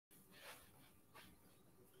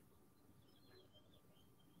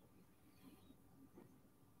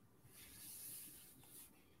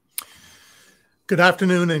Good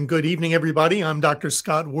afternoon and good evening, everybody. I'm Dr.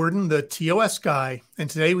 Scott Worden, the TOS guy, and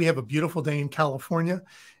today we have a beautiful day in California.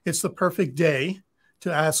 It's the perfect day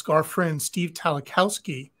to ask our friend Steve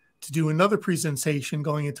Talajkowski to do another presentation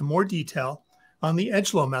going into more detail on the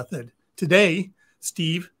Edgelow Method. Today,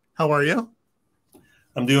 Steve, how are you?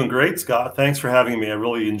 I'm doing great, Scott. Thanks for having me. I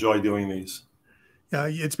really enjoy doing these. Yeah,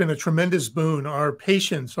 it's been a tremendous boon. Our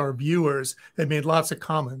patients, our viewers, have made lots of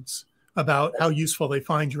comments about how useful they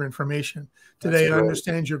find your information. Today, I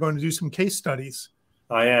understand you're going to do some case studies.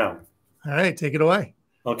 I am. All right, take it away.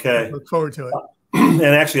 Okay. I look forward to it. And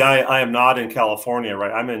actually, I am not in California,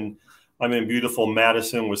 right? I'm in beautiful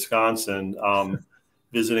Madison, Wisconsin,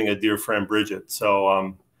 visiting a dear friend, Bridget. So,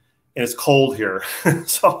 and it's cold here.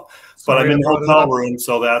 But I'm in the hotel room,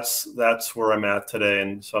 so that's where I'm at today,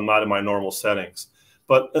 and so I'm not in my normal settings.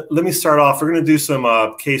 But let me start off. We're going to do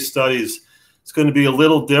some case studies. It's going to be a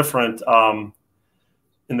little different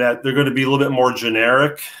in that they're going to be a little bit more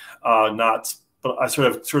generic, but I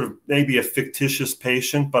sort of maybe a fictitious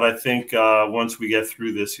patient. But I think once we get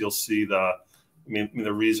through this, you'll see the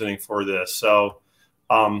reasoning for this. So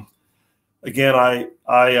again,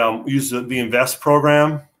 I use the INVEST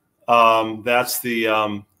program. That's the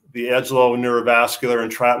Edgelow Neurovascular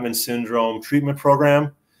Entrapment Syndrome treatment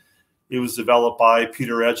program. It was developed by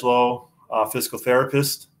Peter Edgelow, physical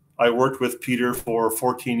therapist. I worked with Peter for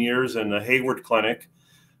 14 years in the Hayward clinic,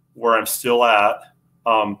 where I'm still at.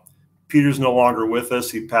 Peter's no longer with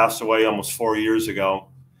us. He passed away almost 4 years ago.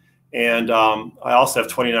 And I also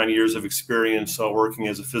have 29 years of experience working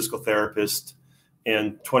as a physical therapist,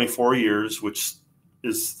 and 24 years, which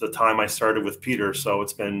is the time I started with Peter. So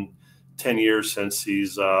it's been 10 years since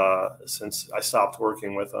since I stopped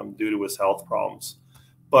working with him due to his health problems.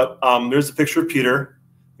 But there's a picture of Peter.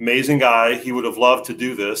 Amazing guy. He would have loved to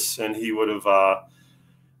do this, and he would have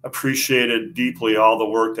appreciated deeply all the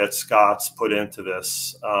work that Scott's put into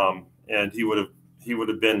this. And he would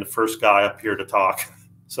have been the first guy up here to talk.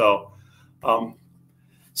 So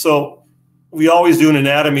we always do an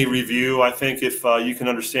anatomy review. I think if you can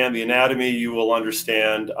understand the anatomy, you will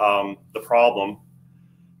understand the problem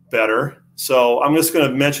better. So I'm just going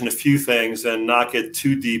to mention a few things and not get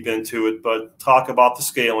too deep into it, but talk about the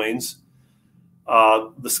scalenes.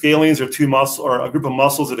 The scalenes are a group of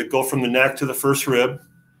muscles that go from the neck to the first rib.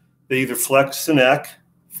 They either flex the neck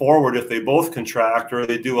forward if they both contract, or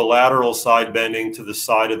they do a lateral side bending to the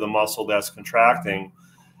side of the muscle that's contracting.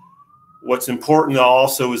 What's important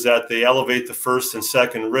also is that they elevate the first and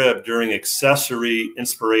second rib during accessory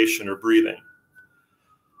inspiration or breathing.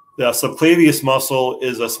 The subclavius muscle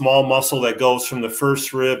is a small muscle that goes from the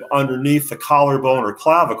first rib underneath the collarbone or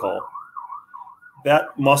clavicle.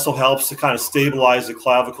 That muscle helps to kind of stabilize the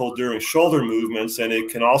clavicle during shoulder movements, and it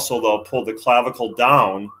can also, though, pull the clavicle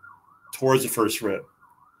down towards the first rib.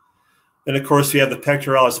 Then, of course, you have the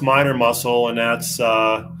pectoralis minor muscle, and that's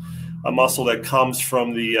a muscle that comes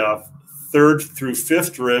from the third through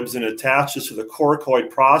fifth ribs and attaches to the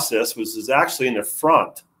coracoid process, which is actually in the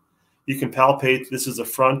front. You can palpate. This is a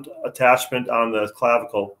front attachment on the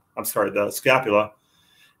clavicle. I'm sorry, the scapula.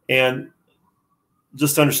 And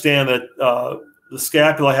just understand that the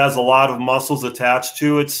scapula has a lot of muscles attached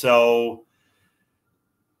to it, so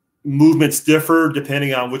movements differ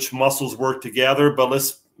depending on which muscles work together. But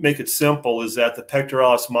let's make it simple, is that the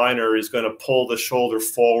pectoralis minor is going to pull the shoulder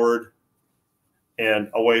forward and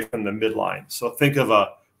away from the midline. So think of a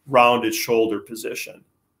rounded shoulder position.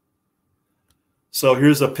 So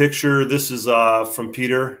here's a picture. This is from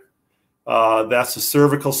Peter. That's the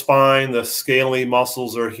cervical spine. The scalene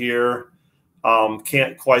muscles are here.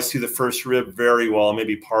 Can't quite see the first rib very well,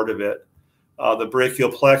 maybe part of it. The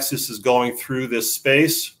brachial plexus is going through this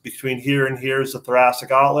space. Between here and here is the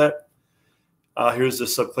thoracic outlet. Here's the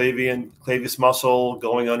subclavius muscle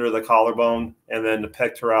going under the collarbone, and then the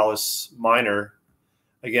pectoralis minor,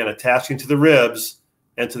 again, attaching to the ribs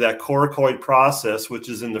and to that coracoid process, which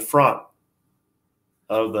is in the front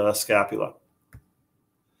of the scapula.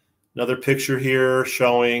 Another picture here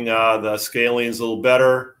showing the scalenes a little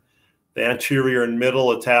better. The anterior and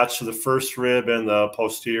middle attached to the first rib, and the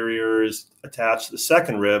posterior is attached to the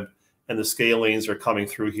second rib, and the scalenes are coming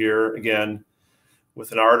through here, again,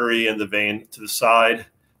 with an artery and the vein to the side.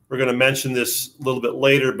 We're going to mention this a little bit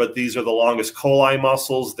later, but these are the longest coli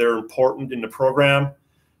muscles. They're important in the program.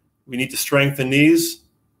 We need to strengthen these.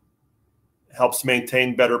 It helps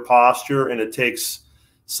maintain better posture, and it takes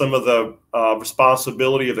some of the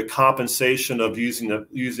responsibility of the compensation of using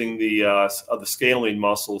the scalene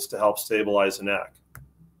muscles to help stabilize the neck.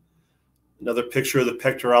 Another picture of the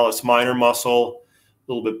pectoralis minor muscle,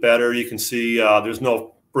 a little bit better. You can see there's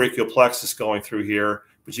no brachial plexus going through here,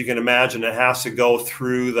 but you can imagine it has to go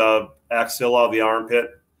through the axilla of the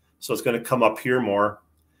armpit. So it's going to come up here more.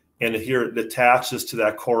 And here it attaches to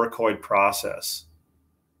that coracoid process.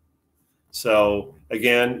 So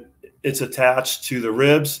again, it's attached to the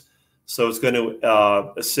ribs. So it's going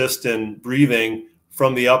to assist in breathing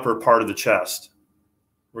from the upper part of the chest.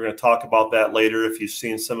 We're going to talk about that later. If you've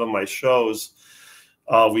seen some of my shows,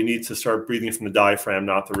 we need to start breathing from the diaphragm,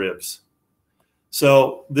 not the ribs.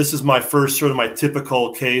 So this is my first sort of my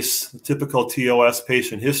typical case, typical TOS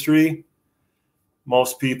patient history.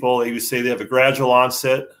 Most people, they would say they have a gradual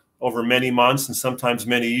onset over many months and sometimes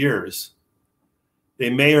many years. They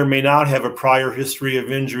may or may not have a prior history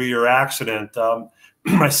of injury or accident.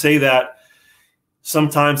 I say that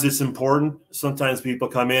sometimes it's important. Sometimes people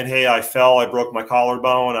come in, hey, I fell, I broke my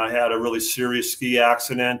collarbone, I had a really serious ski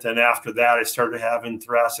accident, and after that I started having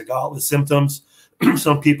thoracic outlet symptoms.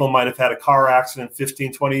 Some people might have had a car accident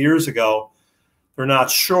 15, 20 years ago. They're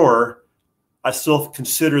not sure. I still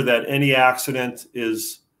consider that any accident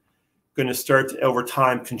is going to start to, over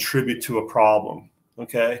time, contribute to a problem,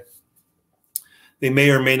 okay? They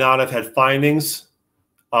may or may not have had findings,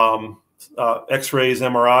 x-rays,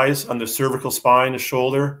 MRIs on the cervical spine, the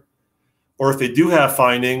shoulder, or if they do have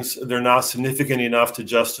findings, they're not significant enough to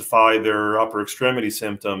justify their upper extremity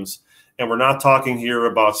symptoms. And we're not talking here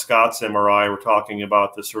about Scott's MRI. We're talking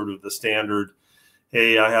about the sort of the standard,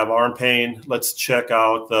 hey, I have arm pain. Let's check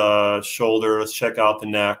out the shoulder. Let's check out the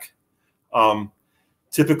neck.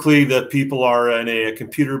 Typically, the people are in a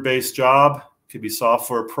computer-based job. It could be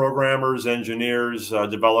software programmers, engineers,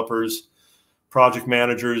 developers, project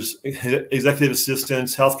managers, executive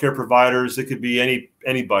assistants, healthcare providers. It could be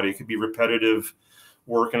anybody. It could be repetitive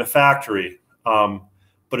work in a factory.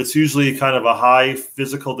 But it's usually kind of a high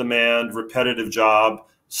physical demand, repetitive job,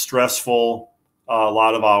 stressful, a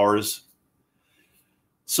lot of hours.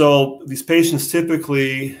 So these patients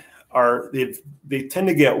typically they tend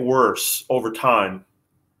to get worse over time.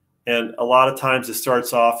 And a lot of times it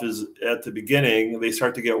starts off as at the beginning, they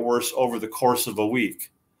start to get worse over the course of a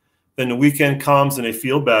week. Then the weekend comes and they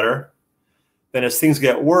feel better. Then as things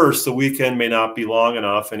get worse, the weekend may not be long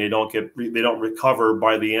enough and they don't recover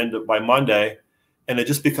by Monday. And it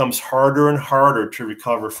just becomes harder and harder to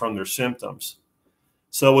recover from their symptoms.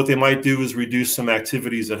 So what they might do is reduce some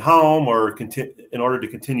activities at home or in order to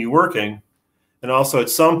continue working. And also at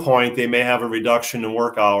some point, they may have a reduction in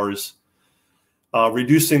work hours.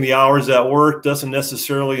 Reducing the hours at work doesn't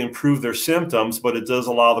necessarily improve their symptoms, but it does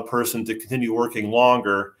allow the person to continue working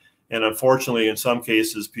longer. And unfortunately, in some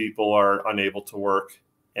cases, people are unable to work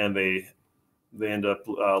and they end up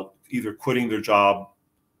either quitting their job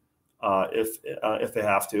if they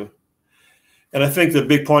have to. And I think the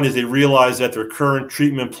big point is they realize that their current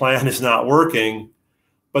treatment plan is not working,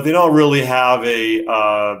 but they don't really have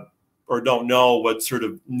or don't know what sort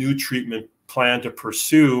of new treatment plan to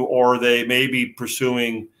pursue, or they may be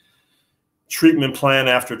pursuing treatment plan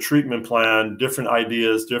after treatment plan, different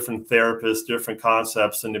ideas, different therapists, different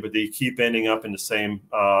concepts, but they keep ending up in the same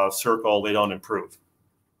circle. They don't improve.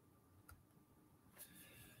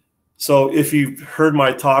 So if you've heard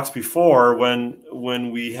my talks before,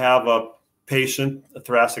 when we have a patient, a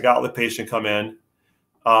thoracic outlet patient come in,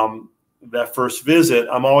 that first visit,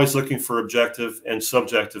 I'm always looking for objective and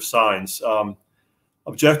subjective signs.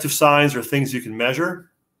 Objective signs are things you can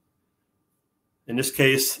measure. In this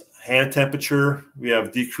case, hand temperature, we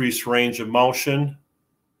have decreased range of motion,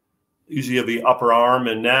 usually of the upper arm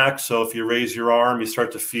and neck. So if you raise your arm, you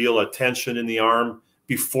start to feel a tension in the arm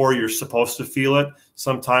before you're supposed to feel it.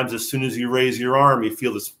 Sometimes as soon as you raise your arm, you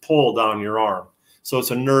feel this pull down your arm. So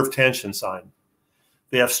it's a nerve tension sign.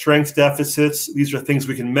 They have strength deficits. These are things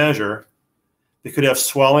we can measure. They could have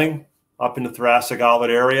swelling up in the thoracic outlet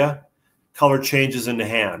area, color changes in the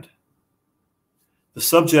hand. The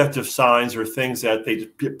subjective signs are things that the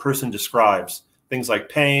person describes, things like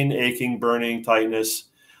pain, aching, burning, tightness,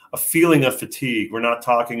 a feeling of fatigue. We're not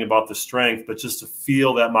talking about the strength, but just to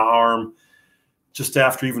feel that my arm, just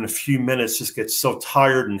after even a few minutes, just gets so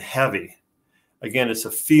tired and heavy. Again, it's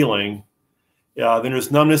a feeling. Then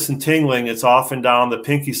there's numbness and tingling. It's often down the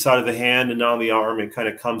pinky side of the hand and down the arm. It kind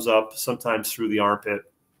of comes up sometimes through the armpit,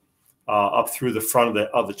 up through the front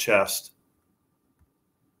of the chest.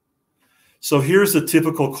 So here's the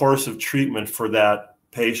typical course of treatment for that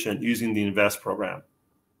patient using the INVEST program.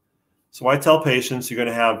 So I tell patients you're going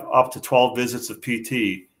to have up to 12 visits of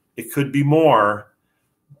PT. It could be more,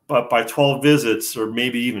 but by 12 visits or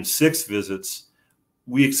maybe even 6 visits,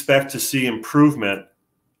 we expect to see improvement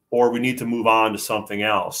or we need to move on to something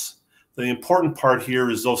else. The important part here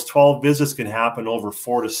is those 12 visits can happen over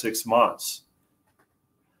 4 to 6 months.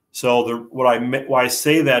 So why I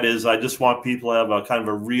say that is I just want people to have a kind of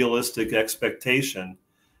a realistic expectation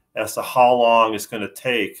as to how long it's going to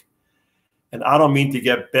take. And I don't mean to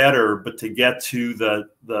get better, but to get to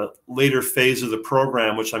the later phase of the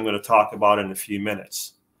program, which I'm going to talk about in a few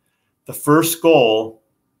minutes. The first goal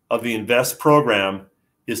of the INVEST program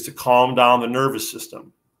is to calm down the nervous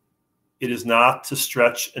system. It is not to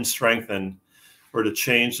stretch and strengthen or to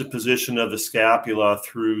change the position of the scapula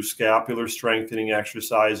through scapular strengthening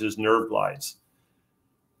exercises, nerve glides.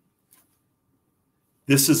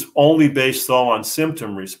 This is only based, though, on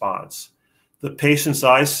symptom response. The patients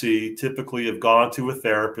I see typically have gone to a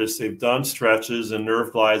therapist, they've done stretches and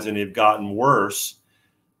nerve glides, and they've gotten worse.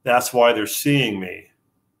 That's why they're seeing me.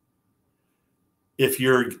 If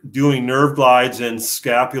you're doing nerve glides and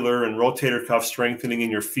scapular and rotator cuff strengthening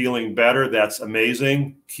and you're feeling better, that's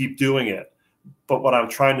amazing. Keep doing it. But what I'm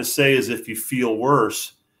trying to say is if you feel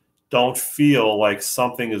worse, don't feel like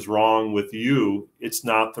something is wrong with you. It's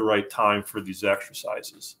not the right time for these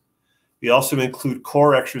exercises. We also include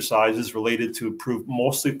core exercises related to improve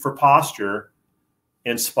mostly for posture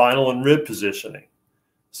and spinal and rib positioning.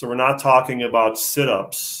 So we're not talking about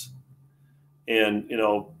sit-ups and,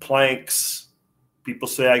 planks. People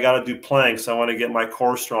say, I got to do planks. I want to get my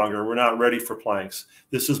core stronger. We're not ready for planks.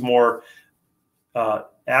 This is more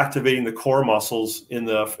activating the core muscles in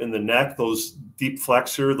the neck, those deep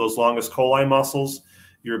flexor, those longest colli muscles,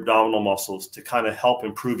 your abdominal muscles, to kind of help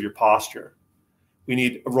improve your posture. We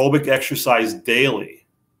need aerobic exercise daily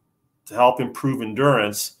to help improve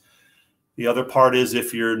endurance. The other part is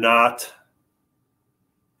if you're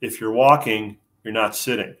walking, you're not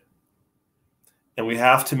sitting. And we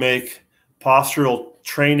have to make postural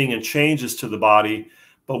training and changes to the body,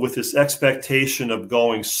 but with this expectation of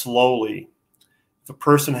going slowly. If a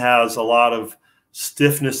person has a lot of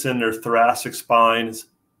stiffness in their thoracic spines,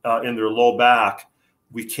 in their low back,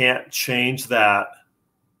 we can't change that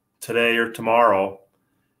today or tomorrow.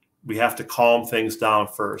 We have to calm things down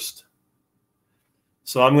first.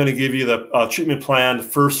 So I'm going to give you the treatment plan, the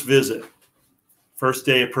first visit. First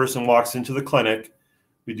day a person walks into the clinic,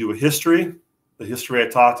 we do a history. The history I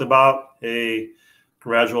talked about, a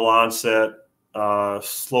gradual onset,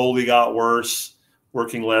 slowly got worse,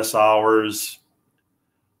 working less hours,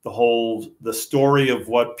 the story of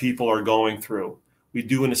what people are going through. We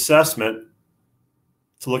do an assessment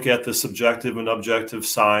to look at the subjective and objective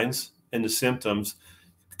signs and the symptoms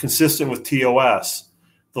consistent with TOS.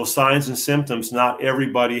 Those signs and symptoms, not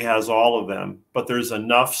everybody has all of them, but there's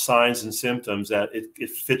enough signs and symptoms that it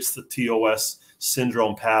fits the TOS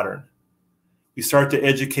syndrome pattern. We start to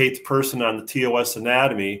educate the person on the TOS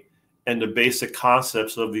anatomy and the basic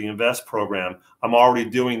concepts of the INVEST program. I'm already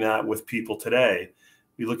doing that with people today.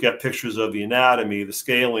 We look at pictures of the anatomy, the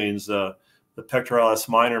scalenes, the pectoralis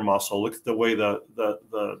minor muscle. Look at the way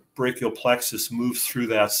the brachial plexus moves through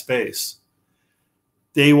that space.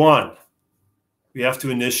 Day one, we have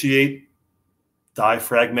to initiate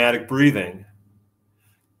diaphragmatic breathing.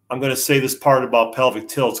 I'm going to say this part about pelvic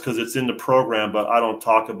tilts because it's in the program, but I don't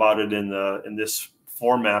talk about it in this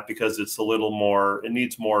format because it's a little more, it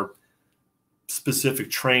needs more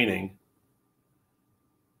specific training.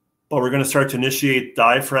 But we're going to start to initiate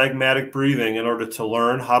diaphragmatic breathing in order to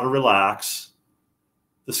learn how to relax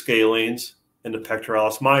the scalenes and the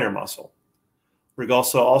pectoralis minor muscle. We're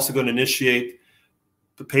also going to initiate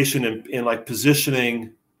the patient in like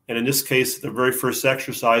positioning, and in this case, the very first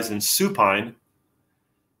exercise in supine,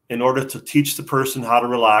 in order to teach the person how to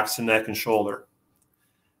relax the neck and shoulder.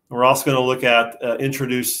 And we're also going to look at,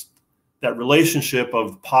 introduce that relationship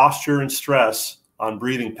of posture and stress on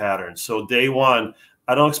breathing patterns. So day one,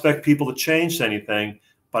 I don't expect people to change anything,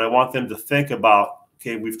 but I want them to think about,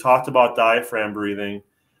 okay, we've talked about diaphragm breathing.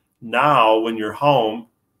 Now, when you're home,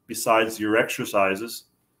 besides your exercises,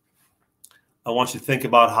 I want you to think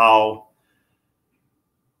about how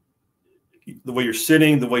the way you're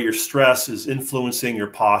sitting, the way your stress is influencing your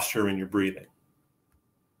posture and your breathing.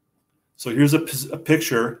 So here's a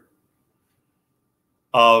picture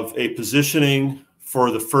of a positioning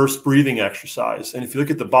for the first breathing exercise. And if you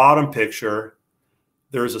look at the bottom picture,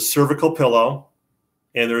 there's a cervical pillow,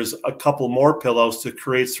 and there's a couple more pillows to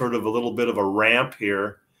create sort of a little bit of a ramp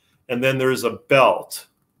here. And then there's a belt.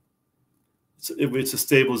 It's a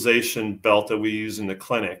stabilization belt that we use in the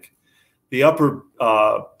clinic. The upper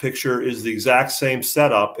picture is the exact same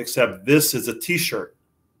setup, except this is a t-shirt.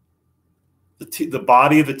 The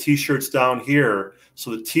body of the t-shirt's down here,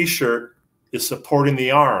 so the t-shirt is supporting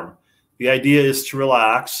the arm. The idea is to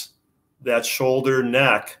relax that shoulder,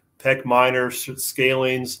 neck, pec minor,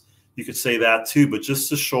 scalenes. You could say that too, but just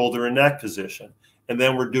the shoulder and neck position. And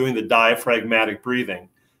then we're doing the diaphragmatic breathing.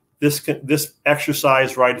 this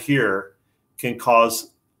exercise right here can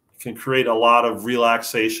create a lot of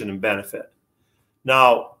relaxation and benefit.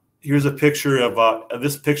 Now, here's a picture of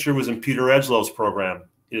this picture was in Peter Edgelow's program,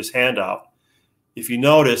 in his handout. If you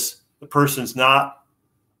notice, the person's not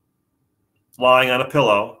lying on a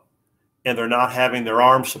pillow and they're not having their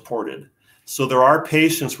arms supported. So there are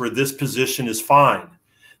patients where this position is fine.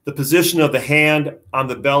 The position of the hand on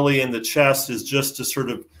the belly and the chest is just to sort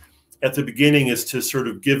of, at the beginning, is to sort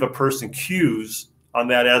of give a person cues on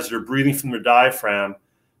that as they're breathing from their diaphragm.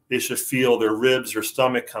 They should feel their ribs or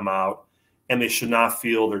stomach come out, and they should not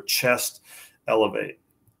feel their chest elevate.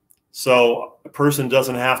 So a person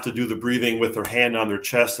doesn't have to do the breathing with their hand on their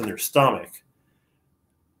chest and their stomach.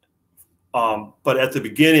 But at the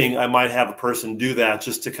beginning, I might have a person do that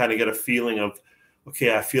just to kind of get a feeling of,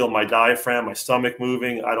 okay, I feel my diaphragm, my stomach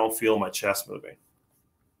moving. I don't feel my chest moving.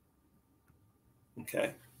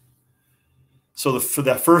 Okay. So for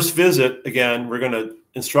that first visit, again, we're going to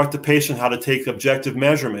instruct the patient how to take objective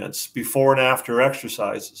measurements before and after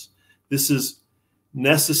exercises. This is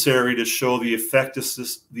necessary to show the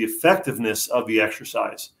effectiveness of the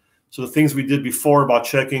exercise. So the things we did before about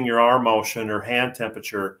checking your arm motion or hand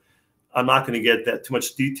temperature, I'm not going to get that too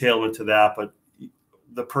much detail into that, but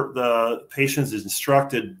the patient is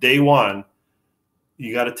instructed day one,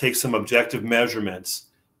 you got to take some objective measurements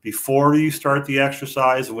before you start the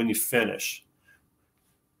exercise and when you finish.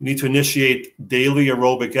 You need to initiate daily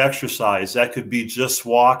aerobic exercise. That could be just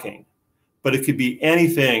walking, but it could be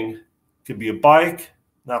anything. It could be a bike,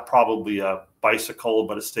 not probably a bicycle,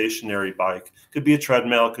 but a stationary bike. It could be a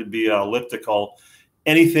treadmill, it could be an elliptical,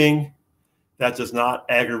 anything that does not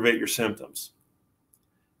aggravate your symptoms.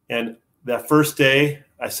 And that first day,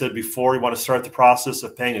 I said before, you want to start the process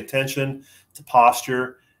of paying attention to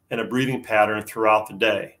posture and a breathing pattern throughout the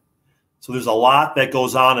day. So there's a lot that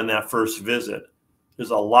goes on in that first visit.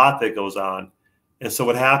 There's a lot that goes on. And so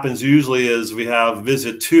what happens usually is we have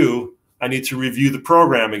visit 2. I need to review the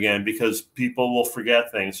program again because people will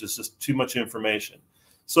forget things. It's just too much information.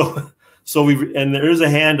 And there is a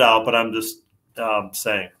handout, but I'm just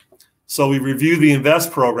saying. So we review the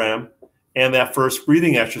INVEST program and that first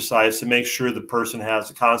breathing exercise to make sure the person has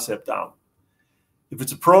the concept down. If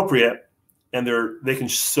it's appropriate and they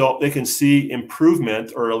can see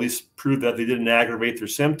improvement, or at least prove that they didn't aggravate their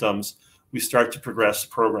symptoms, we start to progress the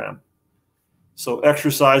program. So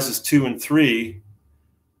exercises 2 and 3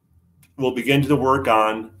 will begin to work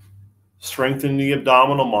on strengthening the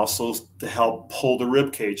abdominal muscles to help pull the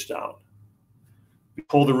rib cage down. We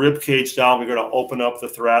pull the rib cage down, we're going to open up the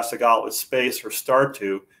thoracic outlet space, or start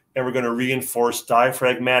to, and we're going to reinforce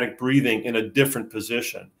diaphragmatic breathing in a different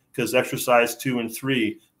position, because exercise 2 and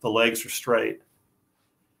 3, the legs are straight.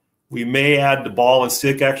 We may add the ball and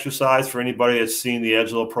stick exercise for anybody that's seen the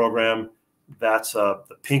Edgelow program. That's the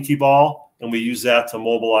pinky ball, and we use that to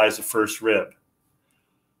mobilize the first rib.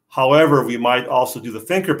 However, we might also do the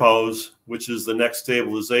thinker pose, which is the neck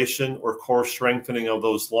stabilization or core strengthening of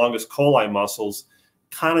those longest coli muscles.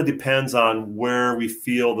 Kind of depends on where we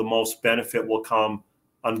feel the most benefit will come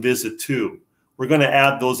on visit 2. We're going to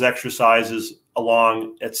add those exercises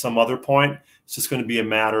along at some other point. It's just going to be a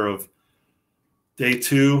matter of day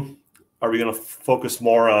 2. Are we going to focus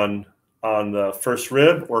more on the first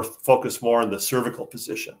rib or focus more on the cervical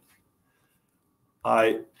position?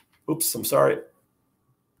 I'm sorry.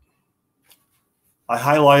 I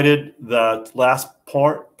highlighted the last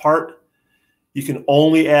part. You can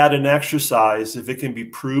only add an exercise if it can be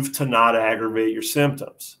proved to not aggravate your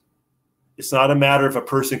symptoms. It's not a matter if a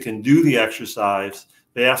person can do the exercise.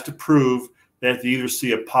 They have to prove that they either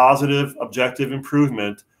see a positive objective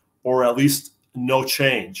improvement or at least no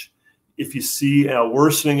change. If you see a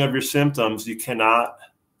worsening of your symptoms, you cannot,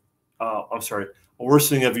 a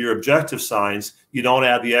worsening of your objective signs, you don't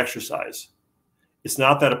add the exercise. It's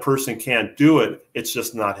not that a person can't do it, it's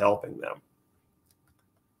just not helping them.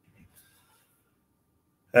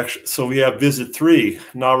 So we have visit 3.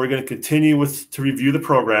 Now we're going to continue to review the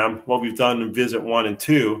program, what we've done in visit 1 and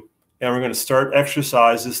 2, and we're going to start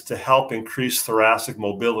exercises to help increase thoracic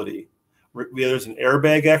mobility. There's an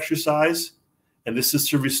airbag exercise, and this is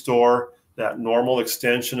to restore that normal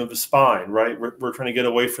extension of the spine, right? We're trying to get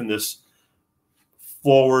away from this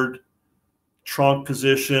forward trunk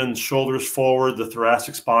position, shoulders forward, the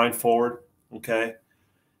thoracic spine forward, okay?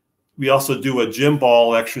 We also do a gym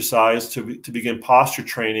ball exercise to begin posture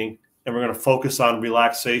training, and we're going to focus on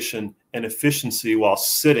relaxation and efficiency while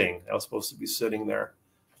sitting. I was supposed to be sitting there.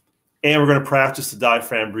 And we're going to practice the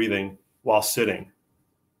diaphragm breathing while sitting.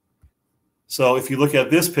 So if you look at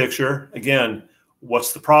this picture, again,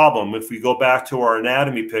 what's the problem? If we go back to our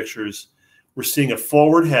anatomy pictures, we're seeing a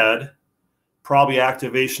forward head, probably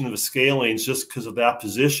activation of the scalenes just because of that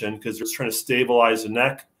position, because they're trying to stabilize the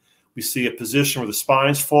neck. We see a position where the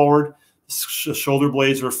spine's forward, the shoulder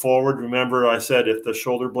blades are forward. Remember, I said if the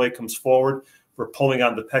shoulder blade comes forward, we're pulling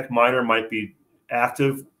on the pec minor, might be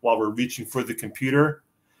active while we're reaching for the computer.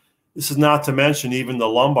 This is not to mention even the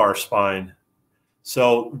lumbar spine.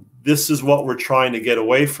 So this is what we're trying to get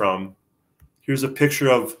away from. Here's a picture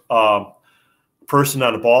of a person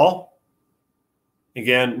on a ball.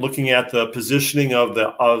 Again, looking at the positioning of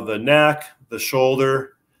the neck, the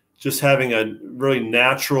shoulder, just having a really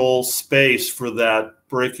natural space for that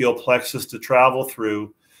brachial plexus to travel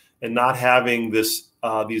through, and not having this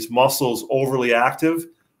these muscles overly active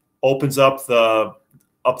opens up the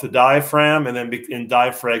diaphragm, and then in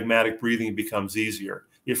diaphragmatic breathing becomes easier.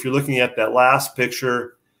 If you're looking at that last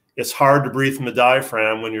picture, it's hard to breathe from the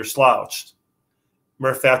diaphragm when you're slouched.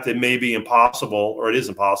 Matter of fact, it may be impossible, or it is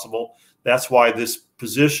impossible. That's why this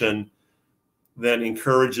position then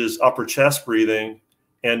encourages upper chest breathing,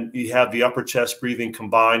 and you have the upper chest breathing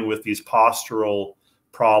combined with these postural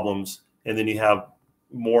problems, and then you have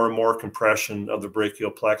more and more compression of the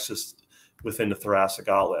brachial plexus within the thoracic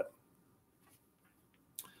outlet.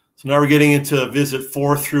 So now we're getting into visit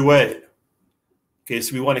 4 through 8. Okay,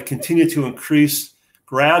 so we want to continue to increase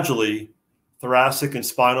gradually thoracic and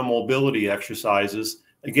spinal mobility exercises.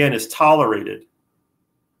 Again, it's tolerated.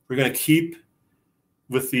 We're going to keep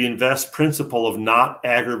with the invest principle of not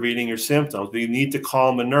aggravating your symptoms. We need to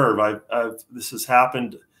calm the nerve. This has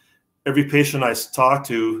happened. Every patient I talk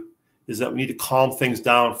to is that we need to calm things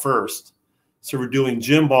down first. So we're doing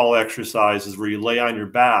gym ball exercises where you lay on your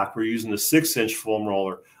back. We're using a 6-inch foam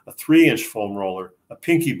roller, a 3-inch foam roller, a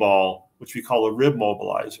pinky ball, which we call a rib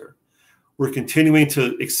mobilizer. We're continuing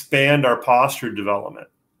to expand our posture development,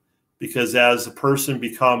 because as a person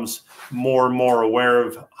becomes more and more aware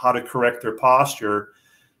of how to correct their posture,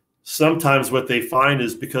 sometimes what they find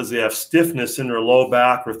is because they have stiffness in their low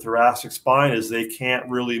back or thoracic spine is they can't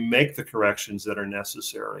really make the corrections that are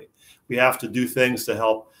necessary. We have to do things to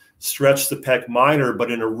help stretch the pec minor,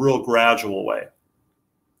 but in a real gradual way.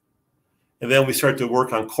 And then we start to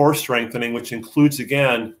work on core strengthening, which includes,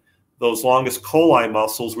 again, those longest colli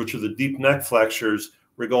muscles, which are the deep neck flexors.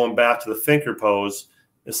 We're going back to the thinker pose.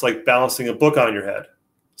 It's like balancing a book on your head.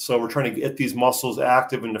 So we're trying to get these muscles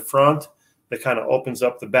active in the front. That kind of opens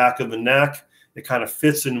up the back of the neck. It kind of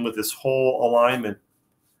fits in with this whole alignment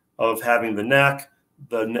of having the neck,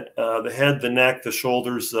 the head, the neck, the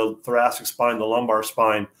shoulders, the thoracic spine, the lumbar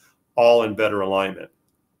spine, all in better alignment.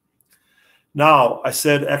 Now, I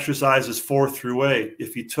said exercises 4 through 8.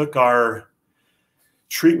 If you took our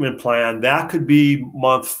treatment plan, that could be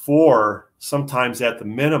month 4, sometimes at the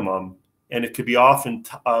minimum, and it could be often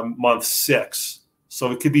month 6.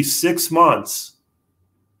 So it could be 6 months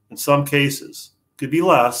in some cases. Could be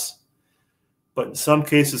less, but in some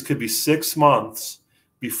cases could be 6 months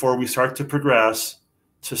before we start to progress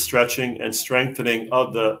to stretching and strengthening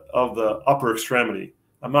of the upper extremity.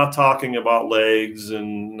 I'm not talking about legs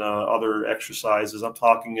and other exercises. I'm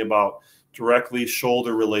talking about directly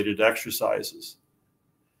shoulder-related exercises.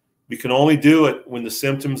 We can only do it when the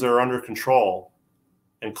symptoms are under control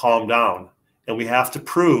and calm down. And we have to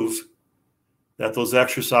prove that those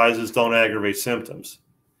exercises don't aggravate symptoms.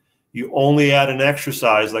 You only add an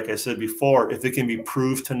exercise, like I said before, if it can be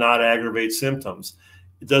proved to not aggravate symptoms.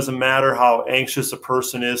 It doesn't matter how anxious a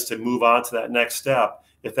person is to move on to that next step.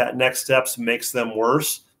 If that next step makes them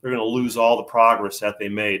worse, they're going to lose all the progress that they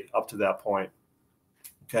made up to that point.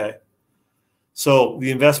 Okay. So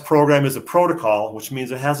the INVEST program is a protocol, which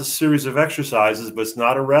means it has a series of exercises, but it's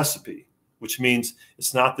not a recipe, which means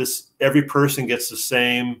it's not this, every person gets the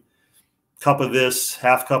same cup of this,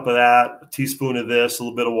 half cup of that, a teaspoon of this, a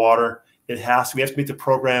little bit of water. We have to make the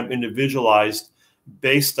program individualized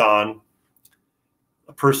based on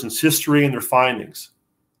a person's history and their findings.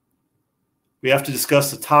 We have to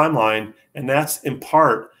discuss the timeline, and that's in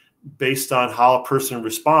part based on how a person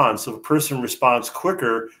responds. So if a person responds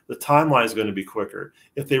quicker, the timeline is going to be quicker.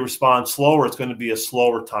 If they respond slower, it's going to be a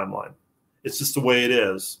slower timeline. It's just the way it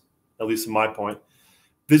is, at least in my point.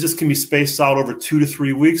 Visits can be spaced out over 2 to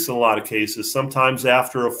 3 weeks in a lot of cases. Sometimes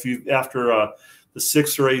after the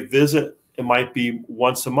 6th or 8th visit, it might be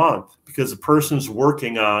once a month because the person's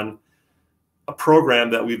working on a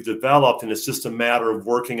program that we've developed, and it's just a matter of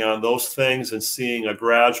working on those things and seeing a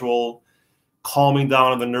gradual calming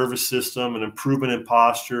down of the nervous system, an improvement in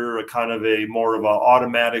posture, a kind of a more of an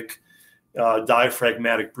automatic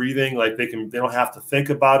diaphragmatic breathing. Like they don't have to think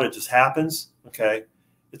about it; it just happens. Okay,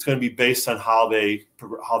 it's going to be based on how they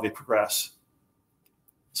progress.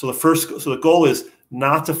 So the goal is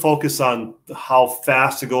not to focus on how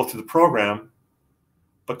fast to go through the program,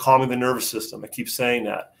 but calming the nervous system. I keep saying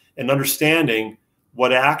that. And understanding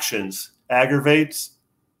what actions aggravates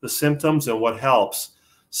the symptoms and what helps.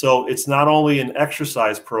 So it's not only an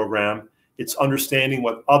exercise program, it's understanding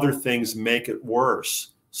what other things make it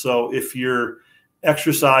worse. So if you're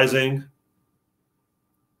exercising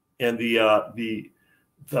and the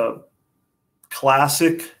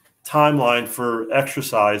classic timeline for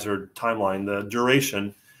exercise, or timeline, the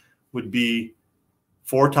duration would be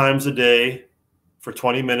 4 times a day for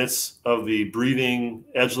 20 minutes of the breathing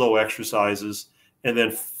Edgelow exercises, and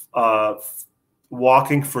then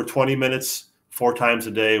walking for 20 minutes 4 times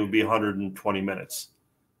a day would be 120 minutes,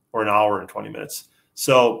 or an hour and 20 minutes.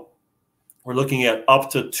 So we're looking at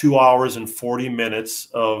up to 2 hours and 40 minutes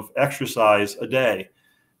of exercise a day.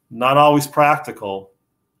 Not always practical,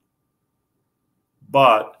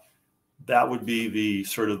 but that would be the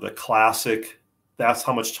sort of the classic, that's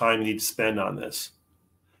how much time you need to spend on this.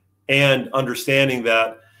 And understanding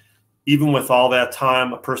that even with all that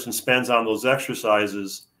time a person spends on those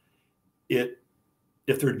exercises, if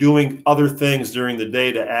they're doing other things during the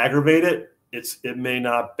day to aggravate it, it may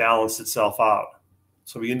not balance itself out.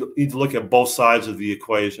 So we need to look at both sides of the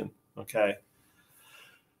equation, okay?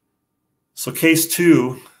 So case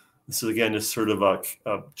 2, this is again just sort of a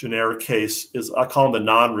generic case, is I call them the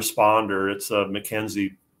non-responder. It's a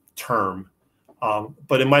McKenzie term.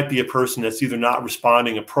 But it might be a person that's either not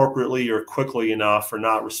responding appropriately or quickly enough, or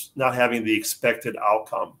not having the expected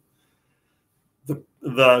outcome.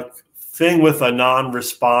 The thing with a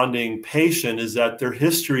non-responding patient is that their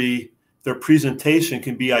history, their presentation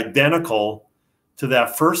can be identical to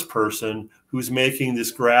that first person who's making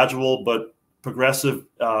this gradual but progressive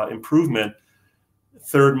improvement.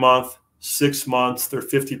 3rd month, 6 months, they're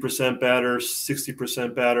 50% better,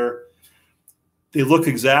 60% better. They look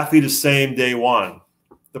exactly the same day 1.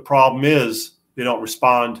 The problem is they don't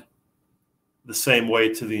respond the same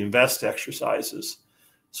way to the invest exercises.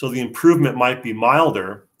 So the improvement might be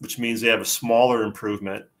milder, which means they have a smaller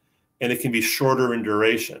improvement, and it can be shorter in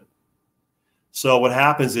duration. So what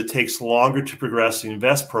happens, it takes longer to progress the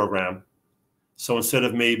invest program. So instead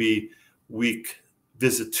of maybe week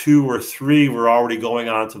visit 2 or 3, we're already going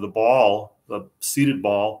on to the ball, the seated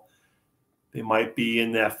ball. They might be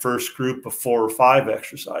in that first group of 4 or 5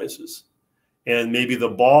 exercises. And maybe the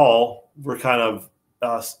ball, we're kind of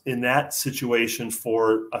in that situation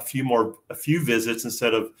for a few visits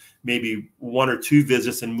instead of maybe 1 or 2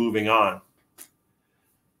 visits and moving on.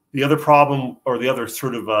 The other problem, or the other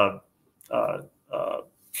sort of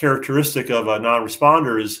characteristic of a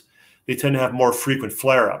non-responder, is they tend to have more frequent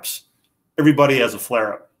flare-ups. Everybody has a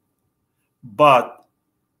flare-up, but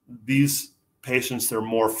these patients, they're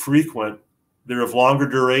more frequent. They're of longer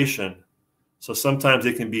duration. So sometimes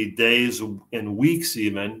they can be days and weeks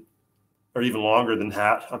even, or even longer than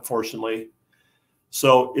that, unfortunately.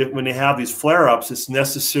 So when they have these flare-ups, it's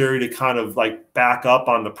necessary to kind of like back up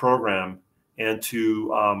on the program and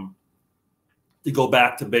to go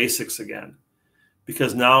back to basics again.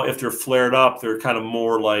 Because now if they're flared up, they're kind of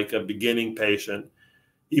more like a beginning patient,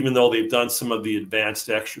 even though they've done some of the advanced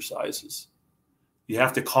exercises. You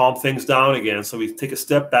have to calm things down again. So we take a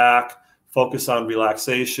step back, focus on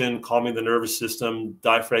relaxation, calming the nervous system,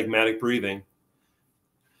 diaphragmatic breathing.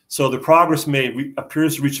 So the progress made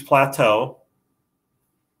appears to reach a plateau,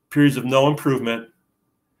 periods of no improvement,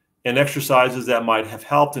 and exercises that might have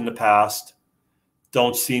helped in the past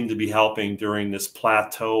don't seem to be helping during this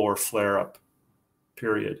plateau or flare-up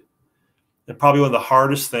period. And probably one of the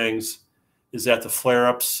hardest things is that the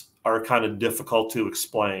flare-ups are kind of difficult to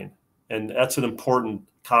explain. And that's an important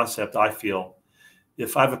concept, I feel.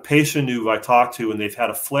 If I have a patient who I talk to and they've had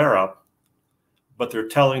a flare-up, but they're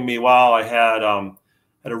telling me, wow, I had a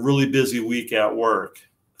really busy week at work.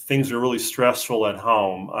 Things are really stressful at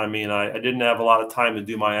home. I mean, I didn't have a lot of time to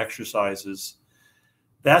do my exercises.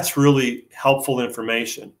 That's really helpful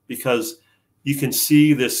information, because you can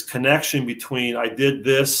see this connection between I did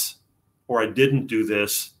this or I didn't do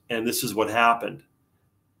this, and this is what happened.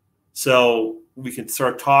 So we can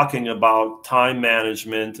start talking about time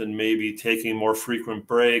management and maybe taking more frequent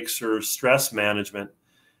breaks or stress management.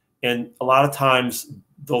 And a lot of times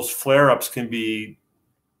those flare-ups can be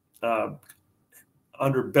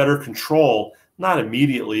under better control, not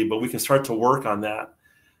immediately, but we can start to work on that.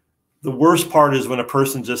 The worst part is when a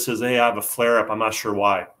person just says, hey, I have a flare-up. I'm not sure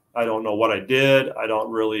why. I don't know what I did. I don't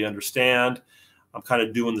really understand. I'm kind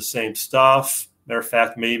of doing the same stuff. Matter of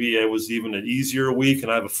fact, maybe it was even an easier week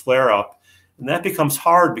and I have a flare-up. And that becomes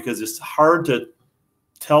hard, because it's hard to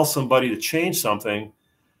tell somebody to change something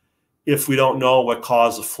if we don't know what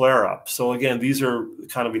caused a flare-up. So again, these are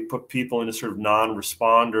kind of, we put people in a sort of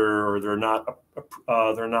non-responder, or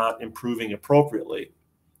they're not improving appropriately.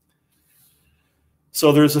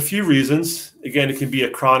 So there's a few reasons. Again, it can be a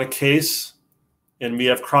chronic case, and we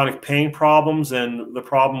have chronic pain problems. And the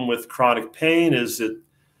problem with chronic pain is that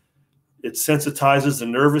it sensitizes the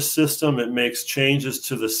nervous system. It makes changes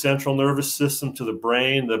to the central nervous system, to the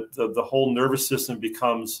brain. The whole nervous system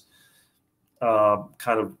becomes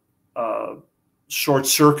kind of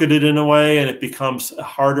short-circuited in a way, and it becomes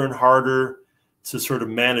harder and harder to sort of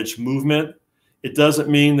manage movement. It doesn't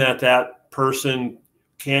mean that that person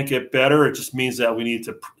can't get better. It just means that we need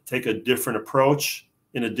to take a different approach.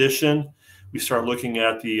 In addition, we start looking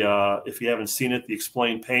at the, if you haven't seen it, the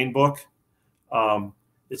Explain Pain book.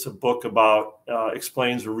 It's a book about,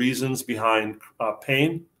 explains the reasons behind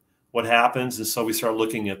pain, what happens. And so we start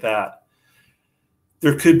looking at that.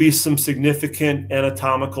 There could be some significant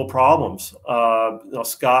anatomical problems.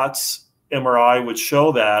 Scott's MRI would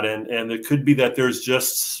show that. And it could be that there's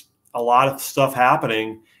just a lot of stuff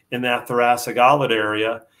happening in that thoracic outlet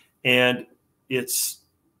area. And it's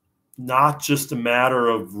not just a matter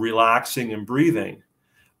of relaxing and breathing.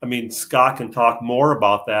 I mean, Scott can talk more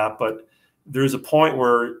about that, but there's a point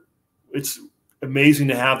where it's amazing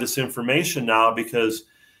to have this information now, because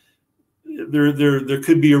there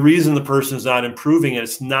could be a reason the person is not improving, and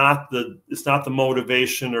it's not the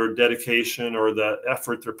motivation or dedication or the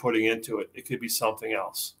effort they're putting into it. It could be something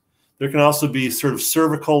else. There can also be sort of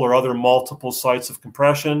cervical or other multiple sites of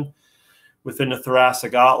compression within the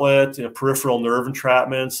thoracic outlet, peripheral nerve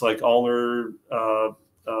entrapments like ulnar,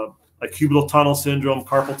 like cubital tunnel syndrome,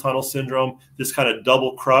 carpal tunnel syndrome, this kind of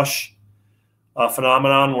double crush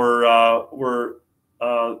phenomenon where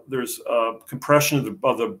there's compression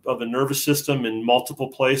of the nervous system in multiple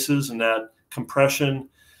places, and that compression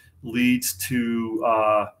leads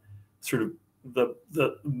to sort of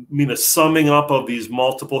the summing up of these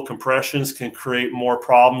multiple compressions can create more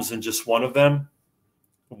problems than just one of them,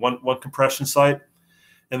 one compression site.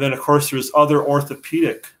 And then, of course, there's other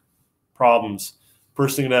orthopedic problems.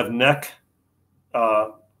 Person can have neck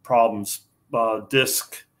problems,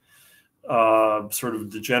 disc, sort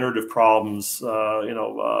of degenerative problems.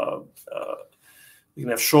 You can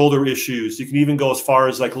have shoulder issues. You can even go as far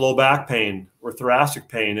as like low back pain or thoracic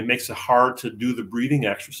pain. It makes it hard to do the breathing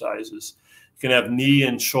exercises. You can have knee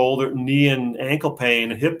and ankle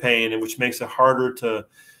pain and hip pain, which makes it harder to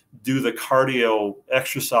do the cardio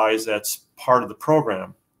exercise that's part of the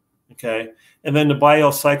program. Okay. And then the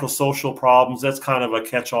biopsychosocial problems, that's kind of a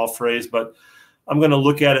catch-all phrase, but I'm going to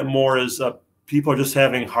look at it more as people are just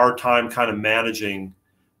having a hard time kind of managing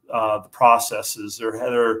the processes.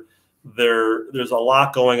 There's a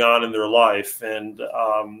lot going on in their life, and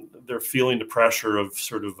they're feeling the pressure of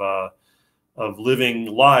sort of living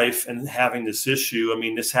life and having this issue. I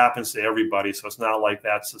mean, this happens to everybody, so it's not like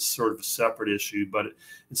that's a sort of a separate issue, but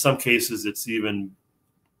in some cases it's even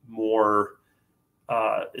more,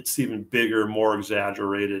 it's even bigger, more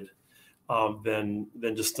exaggerated than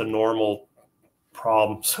just the normal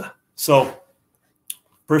problems. So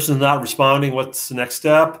person's not responding, what's the next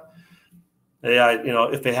step?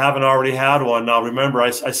 If they haven't already had one. Now remember,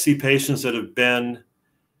 I see patients that have been,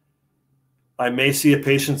 I may see a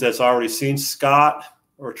patient that's already seen Scott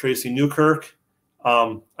or Tracy Newkirk.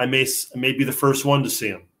 I may be the first one to see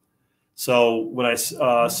him. So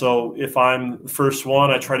so if I'm the first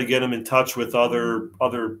one, I try to get them in touch with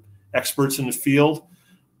other experts in the field.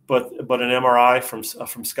 But an MRI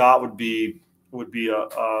from Scott would be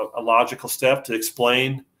a logical step to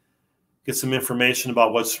explain, get some information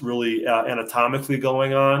about what's really anatomically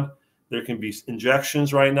going on. There can be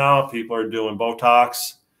injections right now. People are doing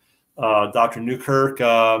Botox. Dr. Newkirk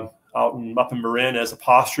up in Marin has a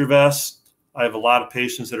posture vest. I have a lot of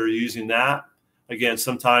patients that are using that. Again,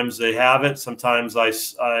 sometimes they have it. Sometimes I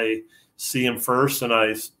see them first, and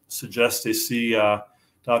I suggest they see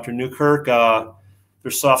Dr. Newkirk.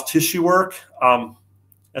 There's soft tissue work.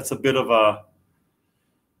 That's a bit of a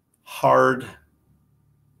hard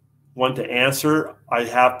one to answer. I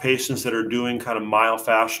have patients that are doing kind of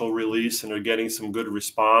myofascial release and are getting some good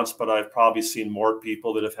response, but I've probably seen more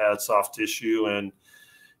people that have had soft tissue and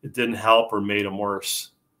it didn't help or made them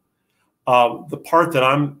worse. The part that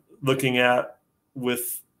I'm looking at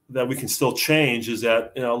that we can still change is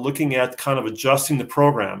that, looking at kind of adjusting the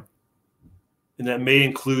program, and that may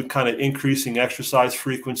include kind of increasing exercise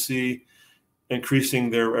frequency, increasing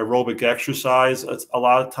their aerobic exercise. A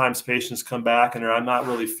lot of times patients come back and I'm not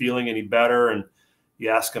really feeling any better. And you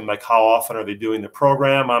ask them, like, how often are they doing the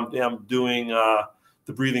program? I'm doing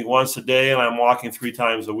the breathing once a day and I'm walking 3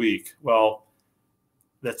 times a week. Well,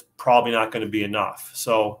 that's probably not going to be enough.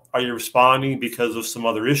 So are you responding because of some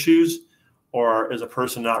other issues, or is a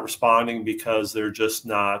person not responding because they're just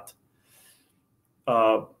not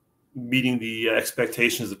meeting the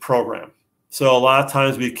expectations of the program? So a lot of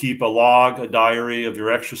times we keep a log, a diary of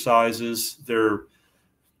your exercises, their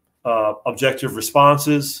objective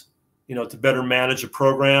responses, you know, to better manage a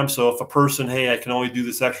program. So if a person, hey, I can only do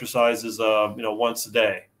this exercises, you know, once a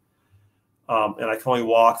day, and I can only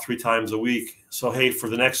walk 3 times a week. So, hey, for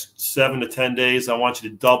the next 7 to 10 days, I want you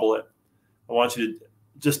to double it. I want you to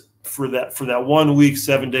just for that 1 week,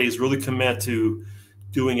 7 days, really commit to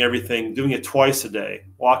doing everything, doing it twice a day,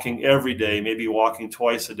 walking every day, maybe walking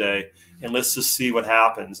twice a day. And let's just see what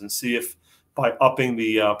happens and see if by upping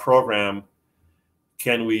the program,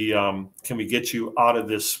 can we get you out of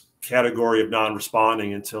this category of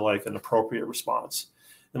non-responding into like an appropriate response.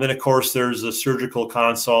 And then of course there's a surgical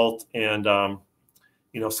consult, and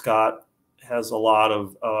you know, Scott has a lot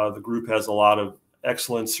of the group has a lot of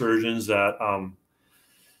excellent surgeons that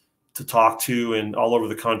to talk to and all over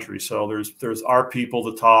the country. So there's our people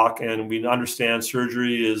to talk, and we understand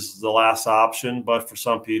surgery is the last option, but for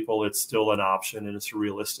some people it's still an option, and it's a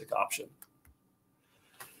realistic option.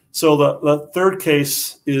 So the third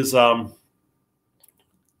case is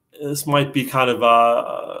this might be kind of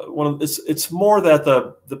it's more that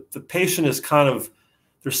the patient is kind of,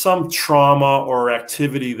 there's some trauma or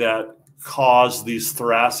activity that caused these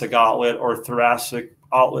thoracic outlet or thoracic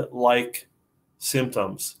outlet like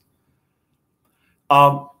symptoms.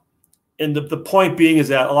 And the point being is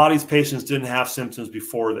that a lot of these patients didn't have symptoms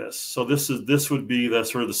before this. So this would be the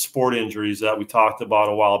sort of the sport injuries that we talked about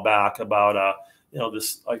a while back about you know,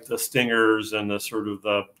 this like the stingers and the sort of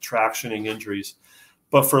the tractioning injuries.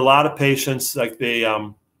 But for a lot of patients, like they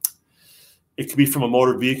it could be from a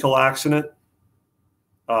motor vehicle accident,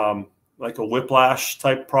 like a whiplash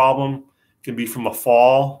type problem. It can be from a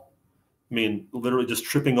fall. I mean, literally just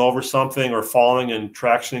tripping over something or falling and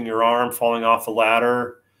tractioning your arm, falling off a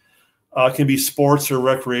ladder. It can be sports or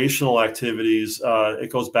recreational activities.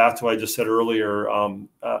 It goes back to what I just said earlier.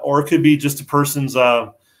 Or it could be just a person's,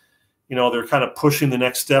 you know, they're kind of pushing the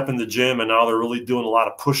next step in the gym, and now they're really doing a lot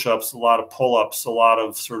of push-ups, a lot of pull-ups, a lot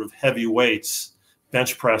of sort of heavy weights,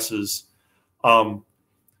 bench presses.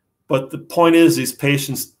 But the point is, these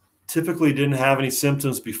patients typically didn't have any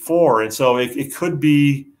symptoms before. And so it could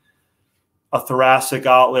be a thoracic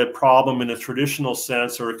outlet problem in a traditional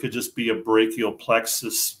sense, or it could just be a brachial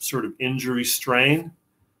plexus sort of injury strain.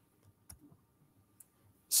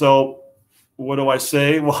 So what do I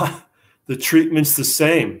say? Well, the treatment's the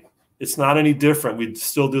same. It's not any different. We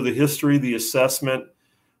still do the history, the assessment.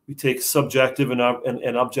 We take subjective and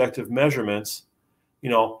objective measurements, you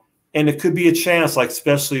know, and it could be a chance, like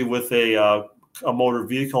especially with a motor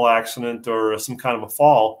vehicle accident or some kind of a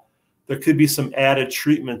fall, there could be some added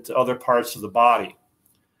treatment to other parts of the body.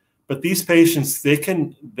 But these patients, they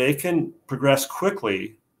can progress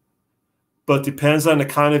quickly, but depends on the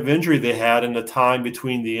kind of injury they had and the time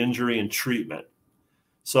between the injury and treatment.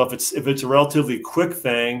 So if it's a relatively quick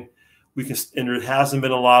thing, we can, and there hasn't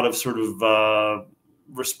been a lot of sort of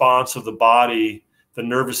response of the body, the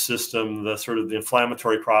nervous system, the sort of the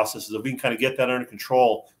inflammatory processes, if we can kind of get that under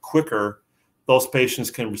control quicker, those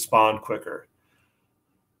patients can respond quicker.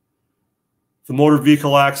 The motor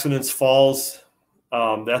vehicle accidents, falls,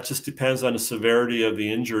 that just depends on the severity of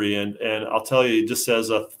the injury. And I'll tell you, just as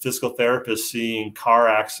a physical therapist seeing car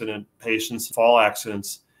accident patients, fall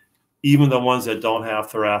accidents, even the ones that don't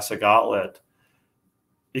have thoracic outlet,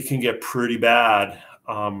 it can get pretty bad,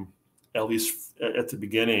 at least at the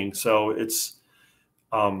beginning. So it's,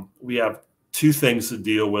 we have two things to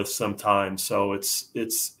deal with sometimes. So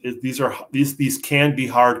these can be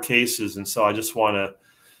hard cases. And so I just want to,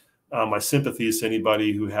 my sympathies to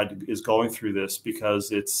anybody who is going through this,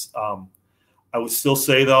 because it's, I would still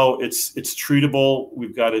say though, it's treatable.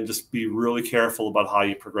 We've got to just be really careful about how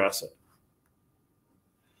you progress it.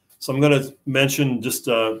 So I'm going to mention just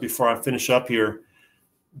before I finish up here,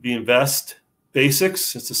 the INVEST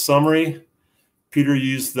basics. It's a summary. Peter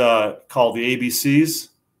used called the ABCs.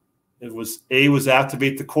 It was A was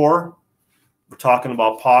activate the core. We're talking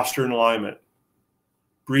about posture and alignment.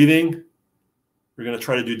 Breathing. We're going to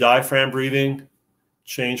try to do diaphragm breathing,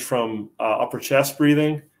 change from upper chest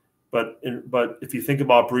breathing. But if you think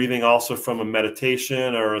about breathing also from a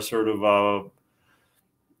meditation or a sort of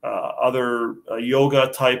other yoga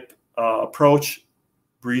type approach,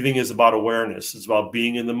 breathing is about awareness. It's about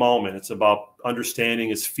being in the moment. It's about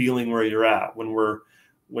understanding. It's feeling where you're at. When we're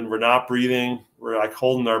not breathing, we're like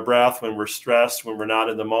holding our breath. When we're stressed, when we're not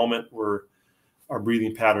in the moment, our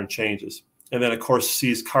breathing pattern changes. And then, of course,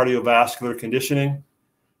 C is cardiovascular conditioning.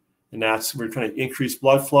 And that's, we're trying to increase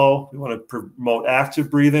blood flow. We want to promote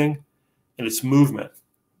active breathing, and it's movement.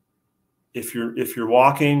 If you're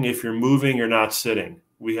walking, if you're moving, you're not sitting.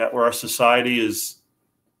 Where our society is,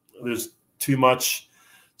 there's too much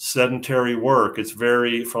sedentary work. It's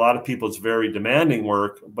very, for a lot of people, it's very demanding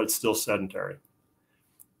work, but it's still sedentary.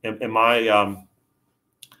 And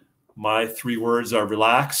my 3 words are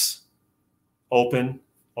relax, open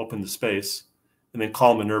the space, and then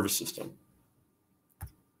calm the nervous system.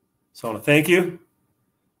 So I want to thank you.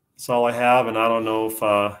 That's all I have. And I don't know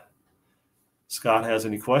if Scott has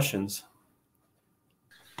any questions.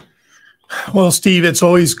 Well, Steve, it's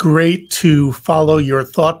always great to follow your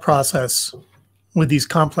thought process with these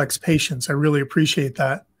complex patients. I really appreciate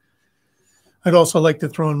that. I'd also like to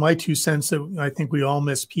throw in my 2 cents that I think we all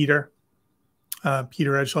miss Peter.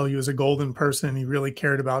 Peter Edgelow, he was a golden person. He really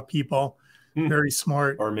cared about people, very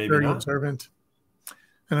smart, or maybe very not. observant.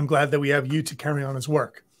 And I'm glad that we have you to carry on his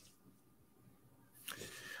work.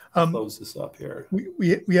 Close this up here.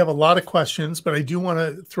 We have a lot of questions, but I do want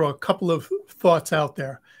to throw a couple of thoughts out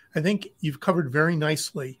there. I think you've covered very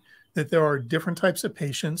nicely that there are different types of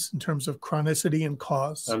patients in terms of chronicity and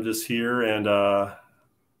cause. I'm just here and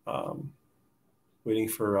waiting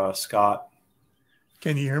for Scott.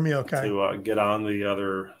 Can you hear me okay? To get on the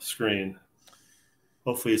other screen.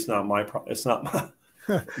 Hopefully it's not my it's not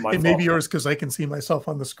my It may be yours because I can see myself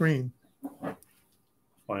on the screen.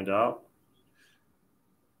 Find out.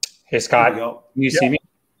 Hey, Scott, can you see me?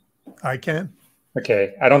 I can.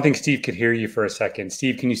 Okay. I don't think Steve could hear you for a second.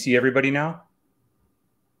 Steve, can you see everybody now?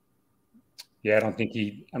 Yeah, I don't think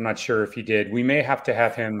I'm not sure if he did. We may have to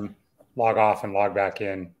have him log off and log back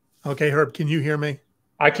in. Okay, Herb, can you hear me?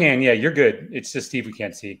 I can. Yeah, you're good. It's just Steve we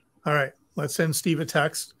can't see. All right. Let's send Steve a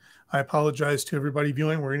text. I apologize to everybody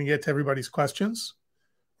viewing. We're going to get to everybody's questions.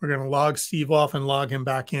 We're going to log Steve off and log him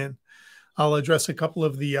back in. I'll address a couple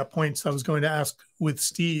of the points I was going to ask with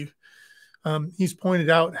Steve. He's pointed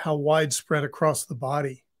out how widespread across the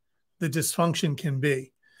body the dysfunction can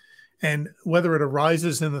be, and whether it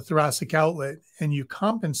arises in the thoracic outlet and you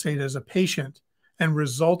compensate as a patient and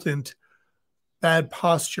resultant bad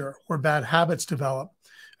posture or bad habits develop.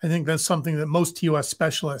 I think that's something that most TOS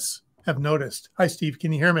specialists have noticed. Hi, Steve.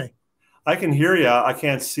 Can you hear me? I can hear you. I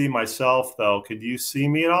can't see myself, though. Could you see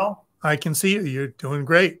me at all? I can see you. You're doing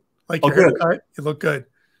great. Like your haircut, you look good.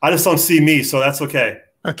 I just don't see me, so that's okay.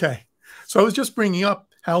 Okay. So I was just bringing up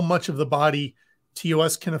how much of the body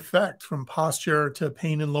TOS can affect, from posture to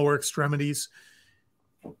pain in lower extremities.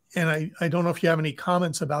 And I don't know if you have any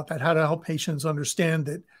comments about that, how to help patients understand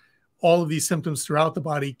that all of these symptoms throughout the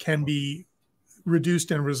body can be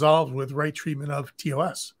reduced and resolved with right treatment of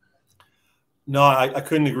TOS. No, I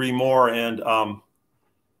couldn't agree more. And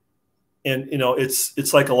you know,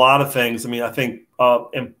 it's like a lot of things. I mean, I think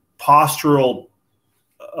in postural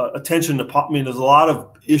attention to, I mean, there's a lot of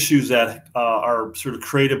issues that are sort of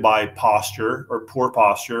created by posture or poor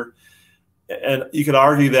posture. And you could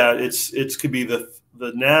argue that it could be the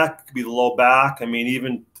neck, could be the low back. I mean,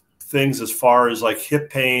 even things as far as like hip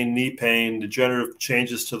pain, knee pain, degenerative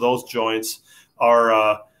changes to those joints are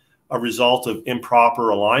a result of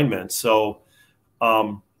improper alignment. So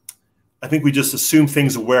I think we just assume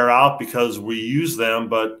things wear out because we use them,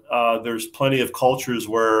 but there's plenty of cultures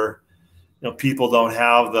where, you know, people don't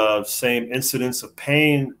have the same incidence of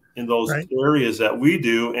pain in those areas that we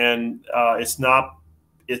do, and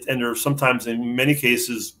and they're sometimes, in many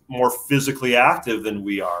cases, more physically active than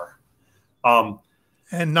we are.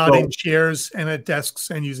 And not in chairs and at desks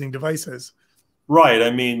and using devices. Right. I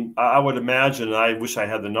mean, I would imagine, and I wish I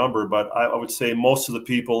had the number, but I would say most of the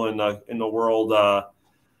people in the world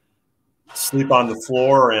sleep on the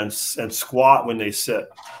floor and squat when they sit.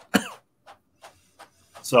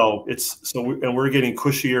 So we're getting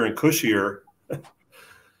cushier and cushier.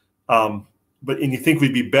 And you think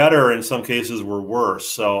we'd be better, in some cases we're worse.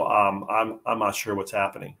 So I'm not sure what's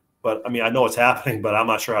happening. But I mean, I know it's happening, but I'm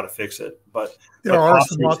not sure how to fix it. But there are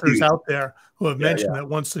some authors out there who have mentioned that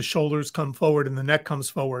once the shoulders come forward and the neck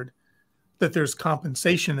comes forward, that there's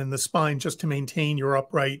compensation in the spine just to maintain your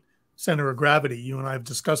upright center of gravity. You and I have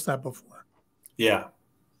discussed that before. Yeah,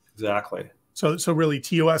 exactly. So really,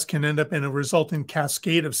 TOS can end up in a resultant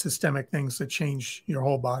cascade of systemic things that change your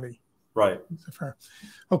whole body. Right.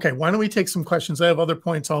 Okay, why don't we take some questions? I have other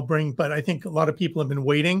points I'll bring, but I think a lot of people have been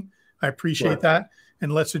waiting. I appreciate that.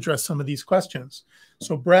 And let's address some of these questions.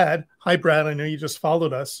 So Brad, hi Brad, I know you just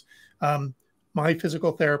followed us. My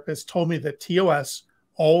physical therapist told me that TOS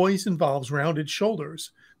always involves rounded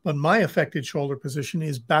shoulders, but my affected shoulder position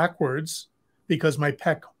is backwards because my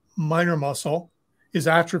pec minor muscle is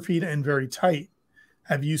atrophied and very tight.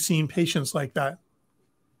 Have you seen patients like that?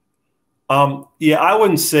 Yeah, I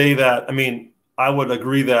wouldn't say that. I mean, I would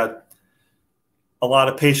agree that a lot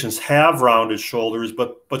of patients have rounded shoulders,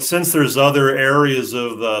 but since there's other areas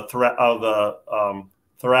of the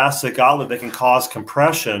thoracic outlet that can cause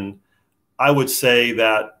compression, I would say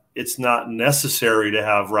that it's not necessary to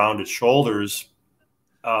have rounded shoulders.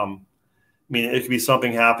 I mean, it could be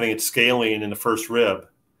something happening at scalene in the first rib.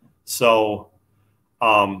 So,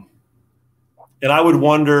 and I would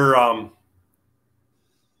wonder, but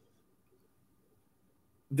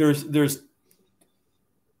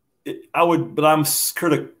I'm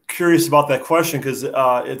kind of curious about that question, because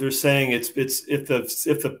if they're saying if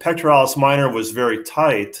the pectoralis minor was very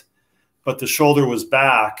tight, but the shoulder was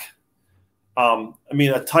back, I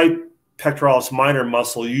mean, a tight pectoralis minor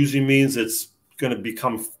muscle usually means it's going to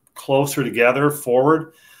become closer together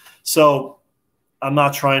forward. So I'm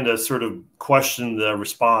not trying to sort of question the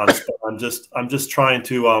response, but I'm just trying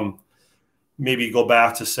to maybe go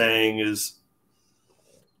back to saying is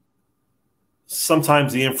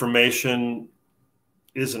sometimes the information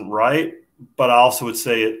isn't right, but I also would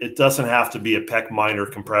say it doesn't have to be a pec minor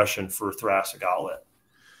compression for thoracic outlet.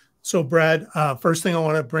 So Brad, first thing I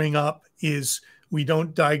want to bring up is we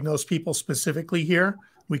don't diagnose people specifically here.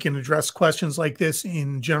 We can address questions like this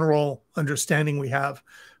in general understanding we have,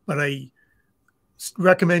 but I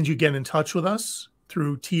recommend you get in touch with us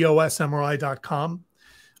through tosmri.com.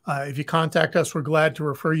 If you contact us, we're glad to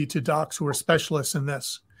refer you to docs who are specialists in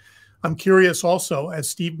this. I'm curious also, as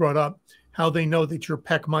Steve brought up, how they know that your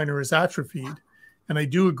pec minor is atrophied. And I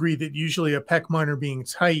do agree that usually a pec minor being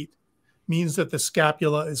tight means that the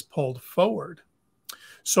scapula is pulled forward.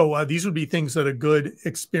 So these would be things that a good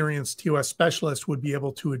experienced TOS specialist would be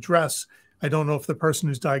able to address. I don't know if the person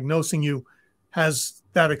who's diagnosing you has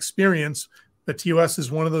that experience, but TOS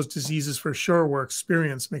is one of those diseases for sure where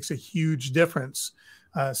experience makes a huge difference.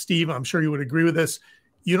 Steve, I'm sure you would agree with this.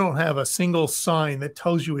 You don't have a single sign that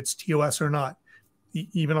tells you it's TOS or not.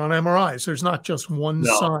 Even on MRIs, there's not just one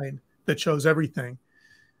sign that shows everything.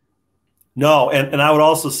 No, and I would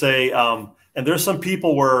also say, and there's some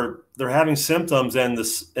people where they're having symptoms and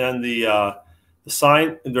the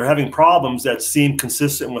sign, and they're having problems that seem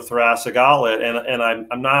consistent with thoracic outlet, and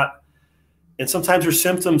I'm not. And sometimes their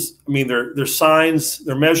symptoms, I mean, their signs,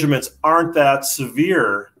 their measurements aren't that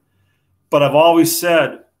severe, but I've always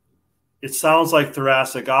said it sounds like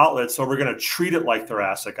thoracic outlet, so we're going to treat it like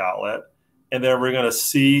thoracic outlet, and then we're going to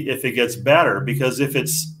see if it gets better. Because if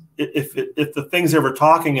the things they were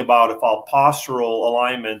talking about, if all postural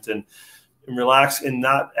alignment and relax and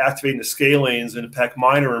not activating the scalenes and the pec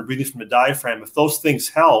minor and breathing from the diaphragm, if those things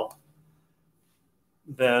help,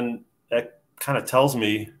 then that kind of tells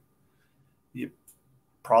me you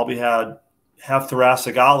probably have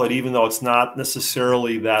thoracic outlet, even though it's not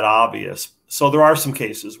necessarily that obvious. So there are some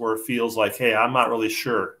cases where it feels like, hey, I'm not really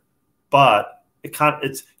sure, but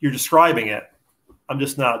you're describing it. I'm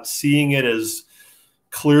just not seeing it as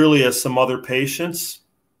clearly as some other patients,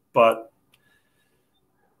 but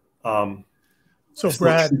so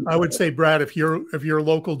Brad, I would say, Brad, if your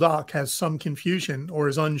local doc has some confusion or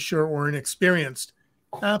is unsure or inexperienced,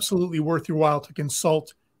 absolutely worth your while to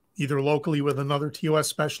consult either locally with another TOS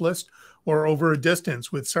specialist or over a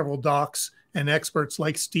distance with several docs and experts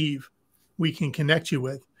like Steve we can connect you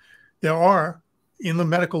with. There are, in the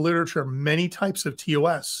medical literature, many types of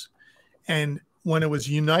TOS. And when it was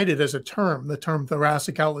united as a term, the term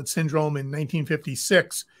Thoracic Outlet Syndrome in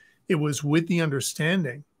 1956, it was with the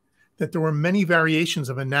understanding that there were many variations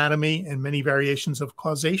of anatomy and many variations of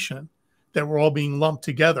causation that were all being lumped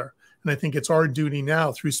together. And I think it's our duty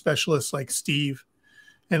now, through specialists like Steve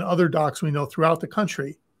and other docs we know throughout the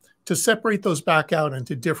country, to separate those back out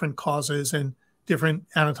into different causes and different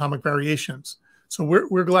anatomic variations. So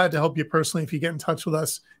we're glad to help you personally if you get in touch with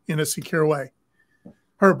us in a secure way.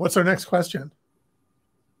 Herb, what's our next question?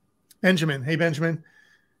 Benjamin. Hey, Benjamin.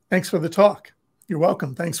 Thanks for the talk. You're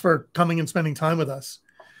welcome. Thanks for coming and spending time with us.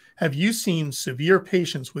 Have you seen severe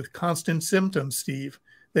patients with constant symptoms, Steve,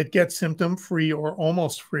 that get symptom-free or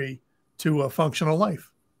almost free to a functional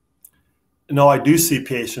life? No, I do see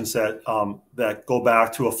patients that that go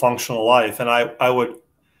back to a functional life, and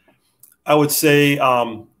I would say, I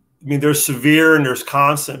mean, there's severe and there's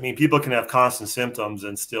constant. I mean, people can have constant symptoms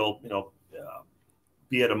and still,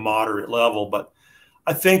 be at a moderate level. But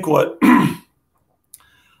I think what's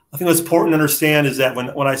important to understand is that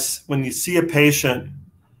when you see a patient,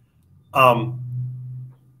 and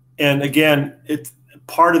again,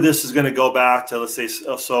 part of this is going to go back to, let's say,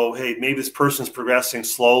 so hey, maybe this person's progressing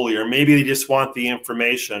slowly, or maybe they just want the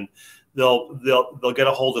information. They'll get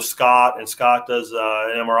a hold of Scott, and Scott does an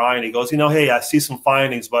MRI, and he goes, hey, I see some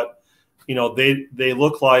findings, but they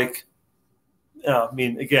look like. I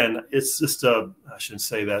mean, again, it's just I shouldn't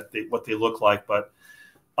say that what they look like, but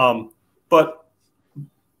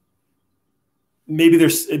maybe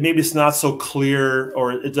it's not so clear,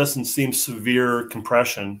 or it doesn't seem severe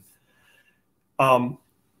compression.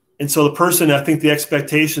 And And so the person, I think the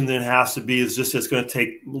expectation then has to be is just it's going to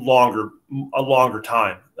take a longer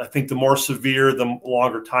time. I think the more severe, the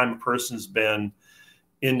longer time a person's been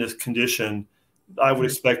in this condition, I would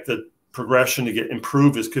expect the progression to get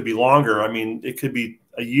improved. It could be longer. I mean, it could be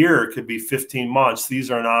a year, it could be 15 months.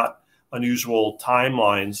 These are not unusual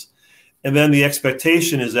timelines. And then the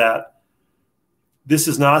expectation is that this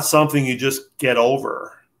is not something you just get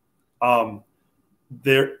over. And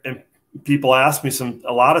people ask me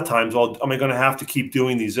a lot of times, well, am I going to have to keep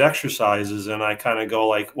doing these exercises? And I kind of go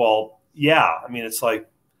like, well, yeah. I mean, it's like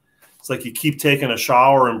you keep taking a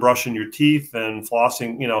shower and brushing your teeth and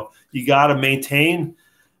flossing. You know, you got to maintain.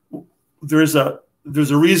 There's a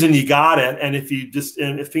reason you got it. And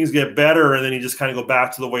if things get better and then you just kind of go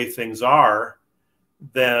back to the way things are,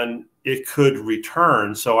 then it could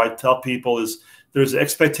return. So I tell people there's an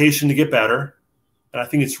expectation to get better. And I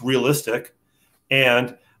think it's realistic.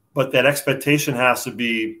 But that expectation there has to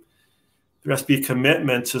be a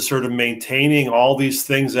commitment to sort of maintaining all these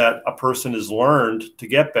things that a person has learned to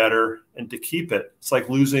get better and to keep it. It's like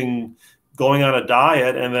going on a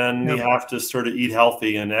diet, and then you have to sort of eat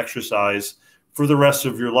healthy and exercise for the rest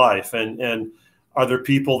of your life. And are there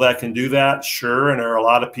people that can do that? Sure. And there are a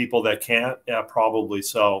lot of people that can't. Yeah, probably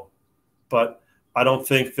so. But I don't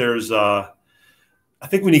think I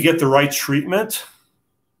think when you get the right treatment,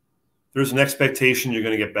 there's an expectation you're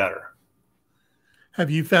going to get better. Have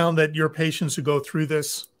you found that your patients who go through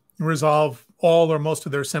this resolve all or most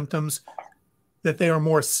of their symptoms, that they are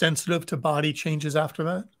more sensitive to body changes after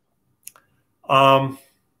that? Oh,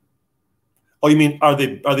 you mean, are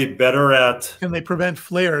they better at? Can they prevent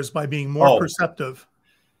flares by being more perceptive?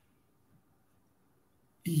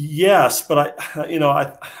 Yes, but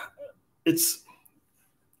I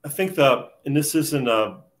think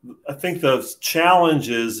the challenge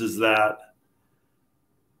is that,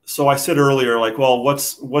 so I said earlier, like, well,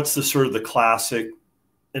 what's the sort of the classic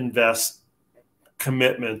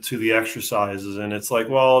commitment to the exercises? And it's like,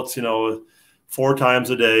 well, it's, 4 times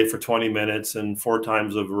a day for 20 minutes and 4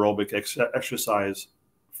 times of aerobic exercise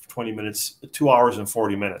for 20 minutes, 2 hours and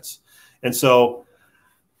 40 minutes. And so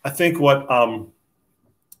I think what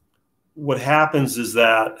happens is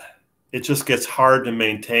that it just gets hard to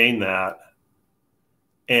maintain that.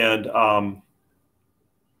 And I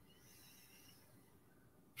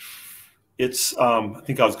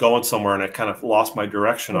think I was going somewhere and I kind of lost my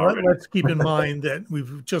direction already. Let's keep in mind that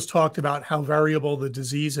we've just talked about how variable the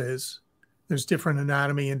disease is. There's different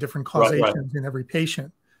anatomy and different causations in every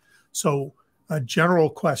patient. So a general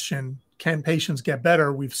question, can patients get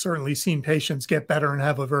better? We've certainly seen patients get better and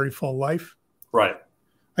have a very full life. Right.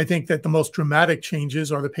 I think that the most dramatic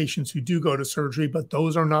changes are the patients who do go to surgery, but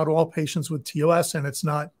those are not all patients with TOS, and it's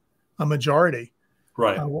not a majority.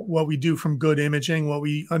 Right. What we do from good imaging, what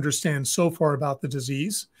we understand so far about the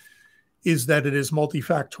disease is that it is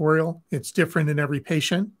multifactorial. It's different in every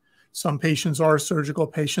patient. Some patients are surgical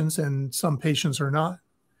patients and some patients are not.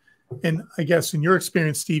 And I guess in your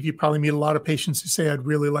experience, Steve, you probably meet a lot of patients who say, I'd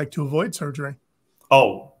really like to avoid surgery.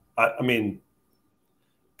 Oh, I mean,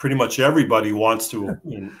 pretty much everybody wants to,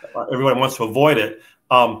 everybody wants to avoid it.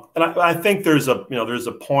 And I think there's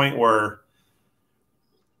a point where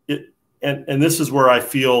and this is where I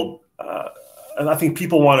feel, and I think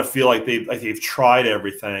people want to feel like they've tried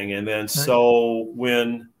everything. And then so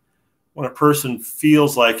when a person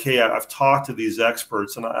feels like, hey, I've talked to these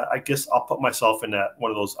experts, and I guess I'll put myself in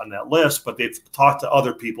one of those on that list, but they've talked to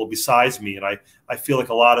other people besides me. And I feel like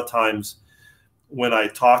a lot of times when I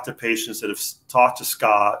talk to patients that have talked to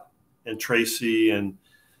Scott and Tracy and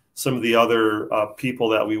some of the other people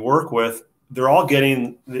that we work with, they're all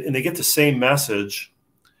getting, and they get the same message.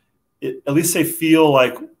 At least they feel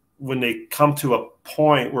like when they come to a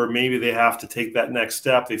point where maybe they have to take that next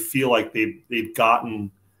step, they feel like they've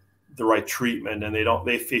gotten the right treatment, and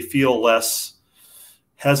they feel less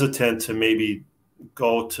hesitant to maybe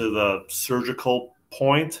go to the surgical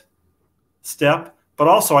step. But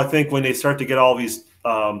also, I think when they start to get all these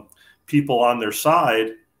people on their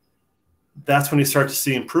side, that's when you start to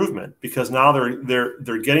see improvement, because now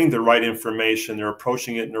they're getting the right information, they're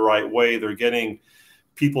approaching it in the right way, they're getting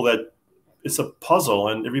people that it's a puzzle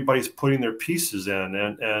and everybody's putting their pieces in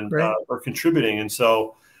and right. Are contributing. And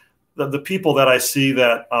so the people that I see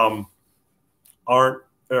that are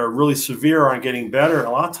really severe, aren't getting better, a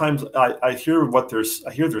lot of times I hear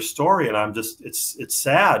their story, and I'm just, it's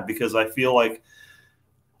sad, because I feel like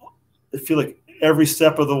every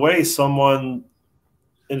step of the way someone,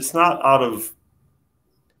 and it's not out of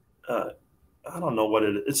I don't know what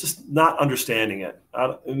it is. It's just not understanding it. I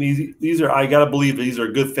got to believe these are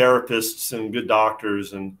good therapists and good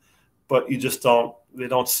doctors, but you just they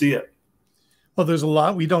don't see it. Well, there's a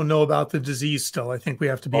lot we don't know about the disease still. I think we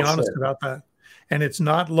have to be honest about that. And it's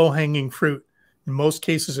not low-hanging fruit. In most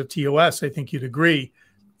cases of TOS, I think you'd agree,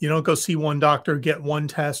 you don't go see one doctor, get one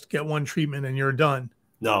test, get one treatment, and you're done.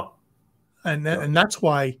 No. And that's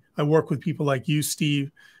why I work with people like you,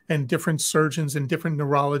 Steve, and different surgeons and different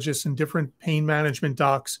neurologists and different pain management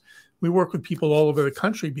docs. We work with people all over the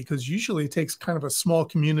country because usually it takes kind of a small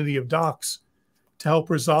community of docs to help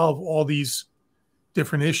resolve all these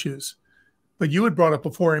different issues. But you had brought up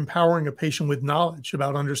before empowering a patient with knowledge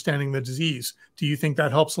about understanding the disease. Do you think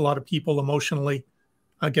that helps a lot of people emotionally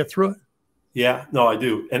get through it? Yeah, no, I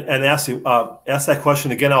do. And ask that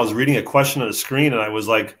question again. I was reading a question on the screen, and I was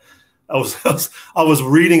like, I was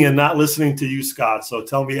reading and not listening to you, Scott. So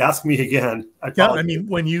ask me again. I mean,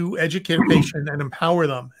 when you educate a patient and empower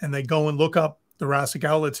them, and they go and look up thoracic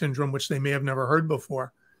outlet syndrome, which they may have never heard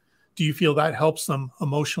before, do you feel that helps them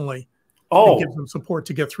emotionally? And gives them support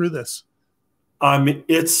to get through this? I mean,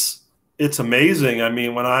 it's amazing. I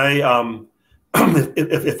mean, when I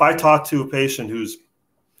if I talk to a patient who's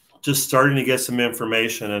just starting to get some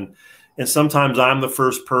information, and sometimes I'm the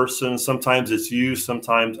first person, sometimes it's you,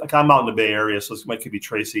 sometimes like I'm out in the Bay Area, so it might be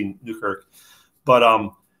Tracy Newkirk.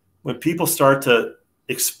 But when people start to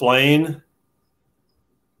explain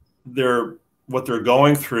what they're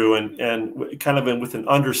going through and kind of with an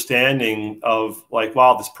understanding of like,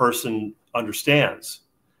 wow, this person understands.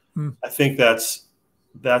 I think that's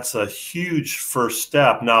a huge first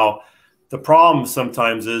step. Now, the problem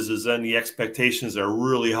sometimes is then the expectations are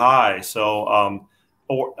really high. So,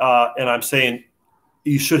 and I'm saying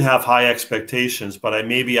you should have high expectations, but I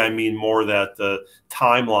mean more that the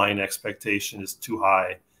timeline expectation is too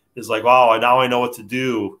high. It's like, wow, now I know what to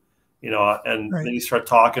do, and then you start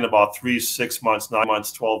talking about 3, 6 months, 9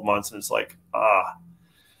 months, 12 months, and it's like, I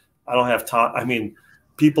don't have time. I mean,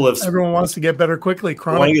 everyone wants to get better quickly.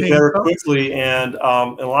 Chronic pain better quickly, and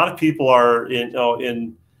a lot of people are they're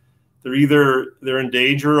in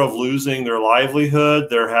danger of losing their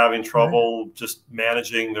livelihood. They're having trouble just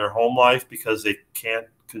managing their home life because they can't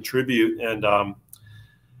contribute. And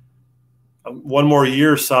one more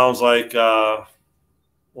year sounds like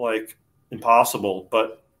impossible.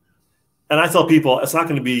 And I tell people it's not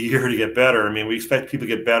going to be a year to get better. I mean, we expect people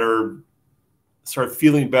to get better, start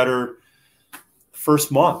feeling better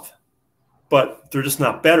first month, but they're just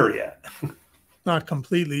not better yet. Not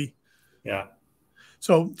completely. Yeah.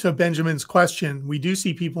 So to Benjamin's question, we do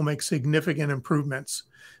see people make significant improvements.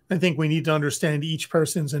 I think we need to understand each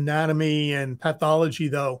person's anatomy and pathology,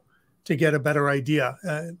 though, to get a better idea.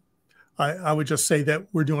 I would just say that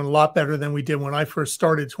we're doing a lot better than we did when I first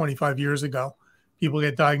started 25 years ago. People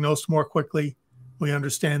get diagnosed more quickly. We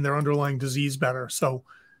understand their underlying disease better. So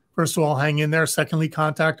first of all, hang in there. Secondly,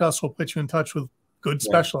 contact us. We'll put you in touch with good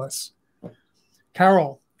specialists.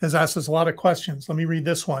 Carol has asked us a lot of questions. Let me read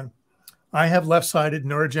this one. I have left-sided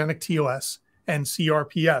neurogenic TOS and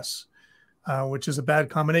CRPS, which is a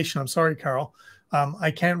bad combination. I'm sorry, Carol.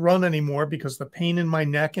 I can't run anymore because the pain in my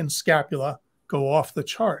neck and scapula go off the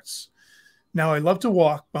charts. Now I love to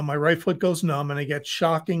walk, but my right foot goes numb and I get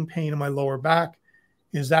shocking pain in my lower back.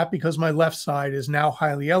 Is that because my left side is now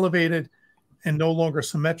highly elevated and no longer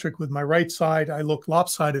symmetric with my right side? I look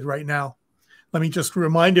lopsided right now. Let me just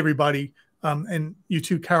remind everybody, and you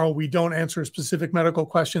too, Carol, we don't answer specific medical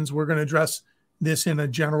questions. We're going to address this in a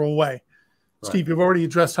general way. Right. Steve, you've already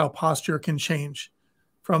addressed how posture can change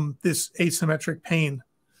from this asymmetric pain.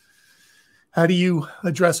 How do you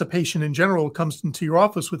address a patient in general who comes into your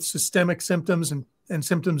office with systemic symptoms and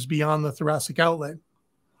symptoms beyond the thoracic outlet?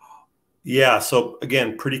 Yeah, so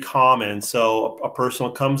again, pretty common. So a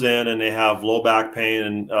person comes in and they have low back pain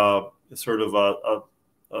and sort of a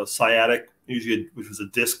sciatic, usually which was a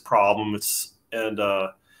disc problem. And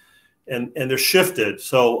they're shifted.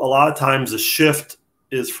 So a lot of times the shift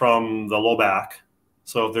is from the low back.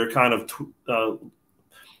 So they're kind of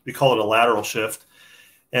we call it a lateral shift.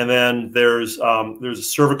 And then there's a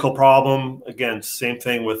cervical problem. Again, same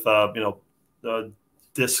thing with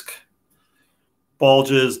disc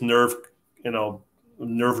bulges, nerve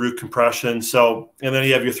root compression. So, and then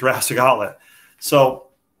you have your thoracic outlet. So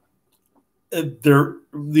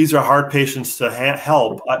these are hard patients to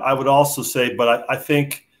help. I would also say, but I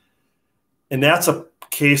think, and that's a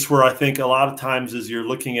case where I think a lot of times is you're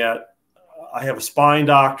looking at, I have a spine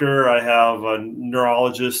doctor, I have a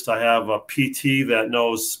neurologist, I have a PT that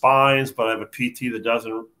knows spines, but I have a PT that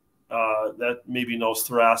doesn't, that maybe knows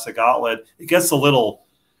thoracic outlet. It gets a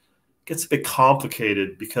bit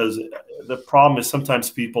complicated because the problem is sometimes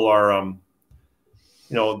people are,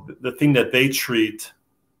 the thing that they treat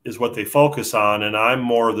is what they focus on. And I'm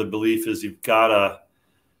more of the belief is you've got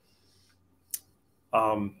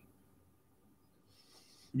to,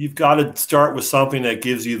 you've got to start with something that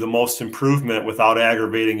gives you the most improvement without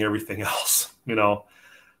aggravating everything else, you know?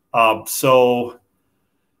 So,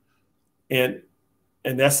 and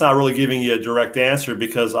that's not really giving you a direct answer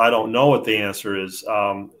because I don't know what the answer is.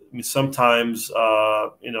 I mean, sometimes,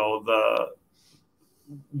 you know,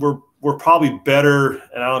 we're probably better,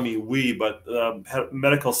 and I don't mean we, but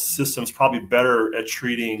medical systems probably better at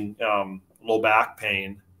treating low back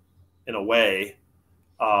pain in a way.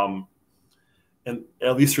 And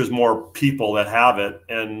at least there's more people that have it,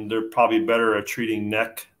 and they're probably better at treating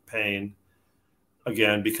neck pain,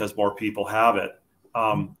 again, because more people have it.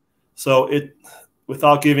 So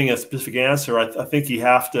without giving a specific answer, I think you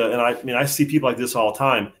have to, and I mean, I see people like this all the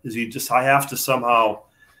time, I have to somehow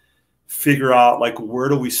figure out, like, where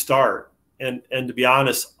do we start? And to be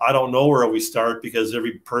honest, I don't know where we start because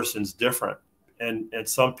every person's different. And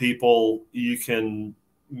some people, you can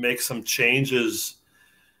make some changes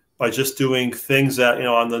by just doing things that, you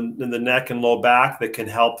know, in the neck and low back that can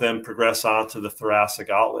help them progress onto the thoracic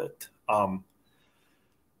outlet.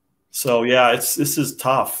 So yeah, this is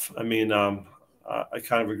tough. I mean, I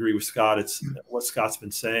kind of agree with Scott. It's what Scott's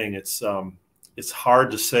been saying. It's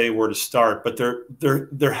hard to say where to start, but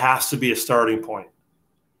there has to be a starting point,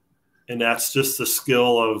 and that's just the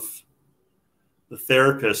skill of the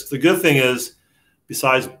therapist. The good thing is,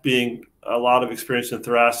 besides being a lot of experience in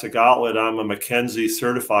thoracic outlet, I'm a McKenzie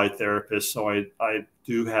certified therapist, so I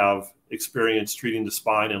do have experience treating the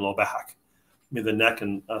spine and low back. I mean, the neck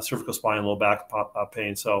and cervical spine and low back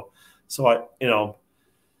pain. So I, you know,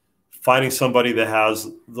 finding somebody that has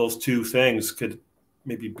those two things could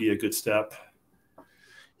maybe be a good step.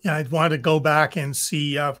 Yeah, I'd want to go back and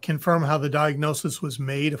see, confirm how the diagnosis was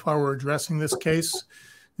made if I were addressing this case,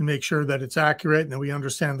 and make sure that it's accurate and that we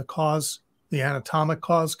understand the cause, the anatomic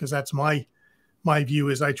cause, because that's my view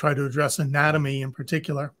is I try to address anatomy in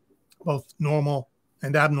particular, both normal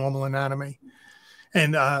and abnormal anatomy.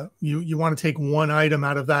 And you want to take one item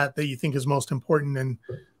out of that you think is most important and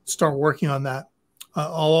start working on that. I'll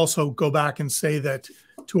also go back and say that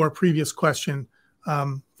to our previous question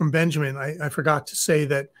from Benjamin, I forgot to say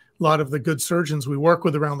that a lot of the good surgeons we work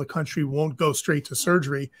with around the country won't go straight to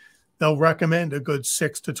surgery. They'll recommend a good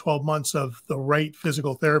 6 to 12 months of the right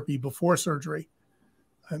physical therapy before surgery.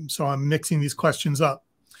 So I'm mixing these questions up.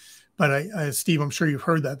 But Steve, I'm sure you've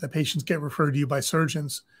heard that patients get referred to you by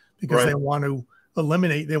surgeons because they want to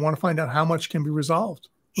eliminate, they want to find out how much can be resolved.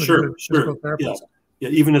 Sure. Yeah,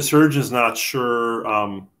 even a surgeon's not sure.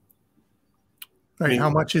 Right, I mean, how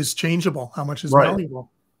much is changeable? How much is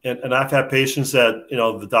valuable? And I've had patients that, you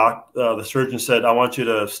know, the surgeon said, I want you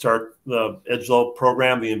to start the Edgelow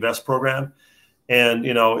program, the Invest program. And,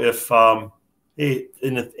 you know, if, hey,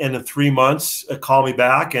 in 3 months, call me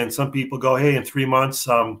back. And some people go, hey, in 3 months,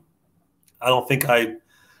 I don't think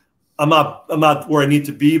I'm not where I need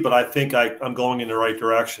to be, but I think I'm going in the right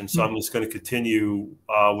direction. So I'm just going to continue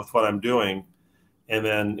with what I'm doing. And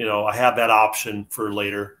then, you know, I have that option for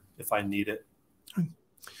later if I need it.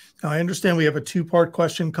 Now, I understand we have a two-part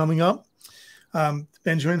question coming up.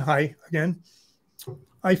 Benjamin, hi again.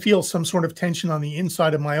 I feel some sort of tension on the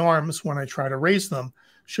inside of my arms when I try to raise them.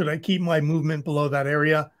 Should I keep my movement below that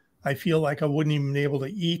area? I feel like I wouldn't even be able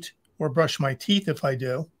to eat or brush my teeth if I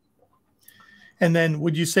do. And then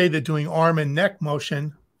would you say that doing arm and neck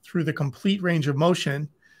motion through the complete range of motion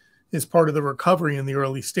is part of the recovery in the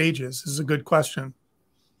early stages? This is a good question.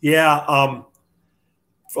 Yeah.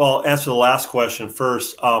 I'll answer the last question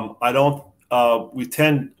first. I don't. We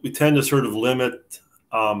tend to sort of limit,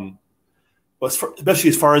 especially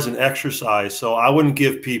as far as an exercise. So I wouldn't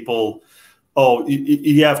give people, oh,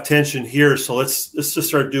 you have tension here, so let's just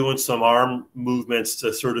start doing some arm movements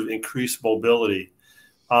to sort of increase mobility.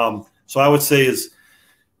 So I would say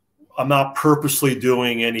I'm not purposely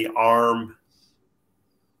doing any arm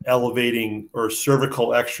elevating or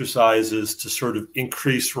cervical exercises to sort of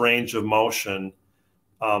increase range of motion.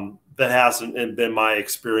 That hasn't been my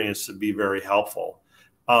experience to be very helpful.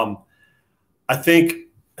 I think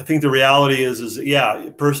the reality is yeah,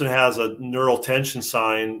 a person has a neural tension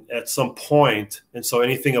sign at some point, and so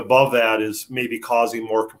anything above that is maybe causing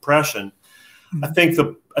more compression. Mm-hmm.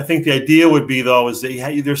 I think the idea would be, though, is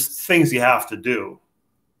that there's things you have to do.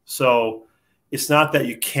 So it's not that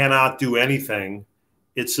you cannot do anything.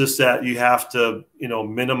 It's just that you have to, you know,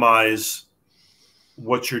 minimize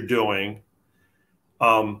what you're doing.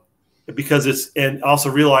 Because and also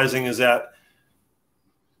realizing is that,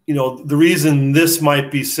 you know, the reason this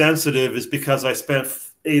might be sensitive is because I spent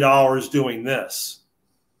 8 hours doing this.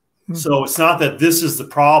 Mm-hmm. So it's not that this is the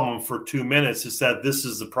problem for 2 minutes. It's that this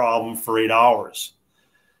is the problem for 8 hours.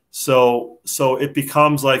 So it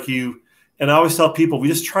becomes like And I always tell people, we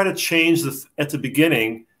just try to change at the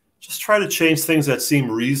beginning, just try to change things that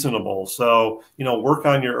seem reasonable. So, work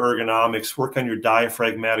on your ergonomics, work on your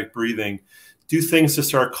diaphragmatic breathing, do things to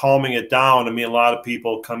start calming it down. I mean, a lot of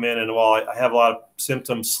people come in and, well, I have a lot of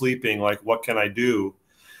symptoms sleeping, like, what can I do?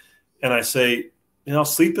 And I say,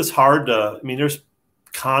 sleep is hard there's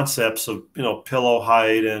concepts of, pillow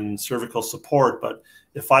height and cervical support, but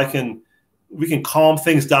if we can calm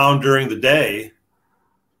things down during the day,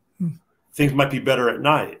 things might be better at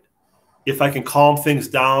night. If I can calm things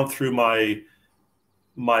down through my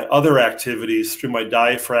other activities, through my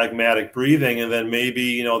diaphragmatic breathing, and then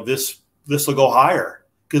maybe, this will go higher.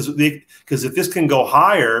 Because if this can go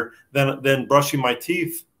higher, then brushing my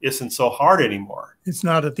teeth isn't so hard anymore. It's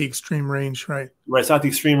not at the extreme range, right? Right. It's not the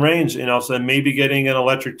extreme range, so then maybe getting an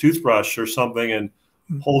electric toothbrush or something and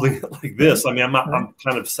holding it like this. I mean, I'm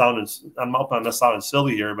not sounding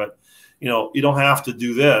silly here, but you don't have to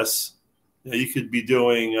do this. You could be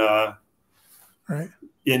doing right.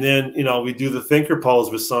 And then we do the thinker pose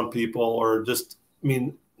with some people, or just,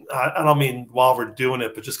 I don't mean while we're doing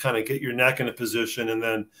it, but just kind of get your neck in a position, and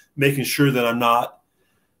then making sure that I'm not,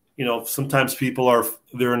 sometimes people I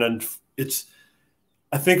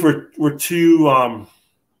think we're too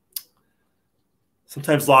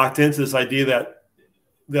sometimes locked into this idea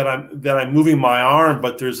that I'm moving my arm,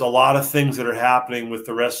 but there's a lot of things that are happening with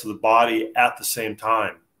the rest of the body at the same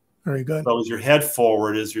time. Very good. So is your head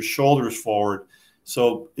forward? Is your shoulders forward?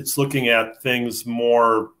 So it's looking at things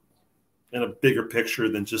more in a bigger picture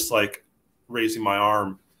than just like raising my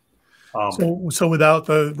arm. So without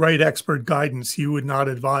the right expert guidance, you would not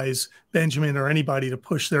advise Benjamin or anybody to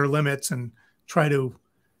push their limits and try to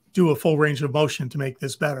do a full range of motion to make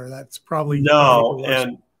this better. That's probably no.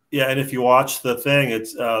 And if you watch the thing,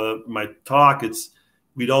 it's my talk. It's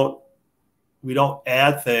we don't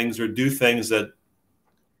add things or do things that,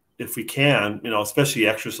 if we can, especially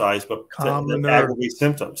exercise, but that aggravates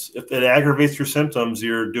symptoms. If it aggravates your symptoms,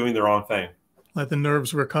 you're doing the wrong thing. Let the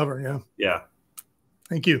nerves recover. Yeah. Yeah.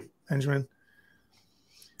 Thank you, Benjamin.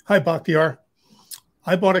 Hi, Bakhtiar.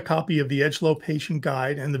 I bought a copy of the Edgelow Patient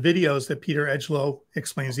Guide and the videos that Peter Edgelow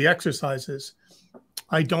explains the exercises.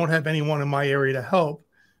 I don't have anyone in my area to help.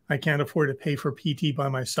 I can't afford to pay for PT by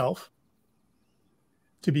myself.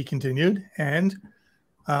 To be continued. And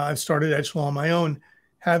I've started Edgelow on my own.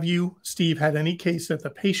 Have you, Steve, had any case that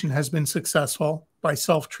the patient has been successful by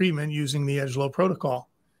self-treatment using the Edgelow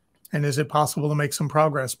protocol? And is it possible to make some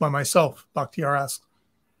progress by myself? Bakhtiar asked.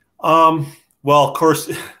 Well, of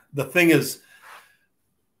course, the thing is,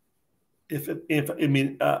 this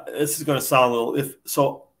is going to sound a little,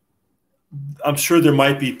 I'm sure there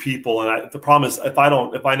might be people, and the problem is if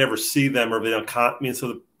I never see them, or if they don't,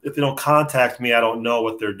 if they don't contact me, I don't know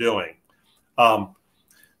what they're doing. I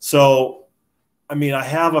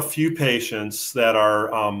have a few patients that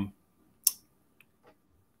are,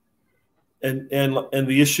 and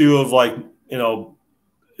the issue of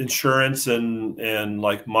insurance and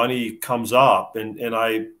like money comes up, and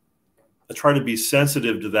I try to be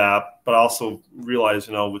sensitive to that, but also realize,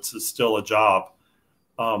 it's still a job.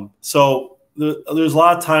 So there's a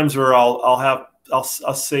lot of times where I'll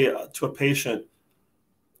say to a patient,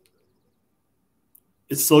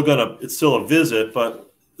 it's still a visit, but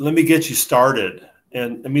let me get you started,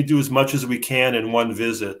 and let me do as much as we can in one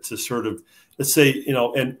visit to sort of, let's say,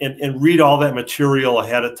 and read all that material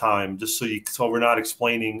ahead of time, just so we're not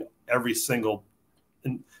explaining every single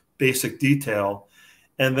basic detail.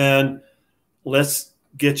 And then let's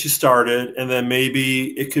get you started. And then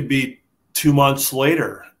maybe it could be 2 months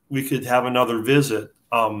later, we could have another visit.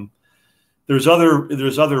 There's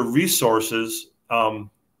other resources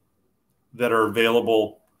that are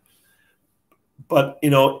available, but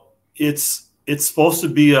it's supposed to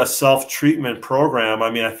be a self-treatment program.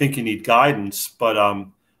 I think you need guidance, but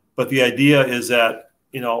the idea is that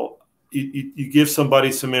you give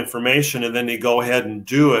somebody some information, and then they go ahead and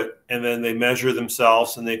do it, and then they measure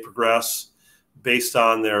themselves and they progress based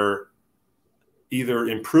on their either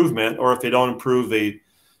improvement, or if they don't improve, they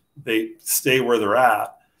stay where they're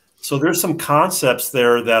at. So there's some concepts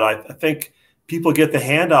there that I think people get the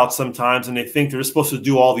handout sometimes, and they think they're supposed to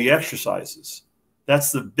do all the exercises.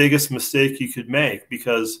 That's the biggest mistake you could make,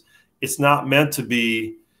 because it's not meant to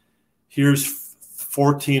be, here's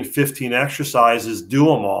 14, 15 exercises, do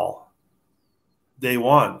them all day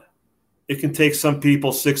one. It can take some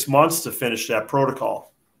people 6 months to finish that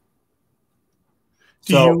protocol.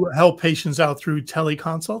 Do you help patients out through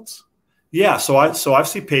teleconsults? Yeah. So I've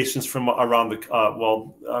seen patients from around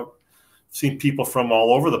seen people from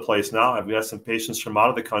all over the place now. I've got some patients from out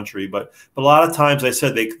of the country, but a lot of times I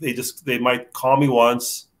said they might call me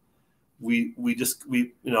once, we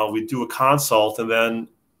do a consult, and then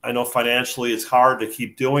I know financially it's hard to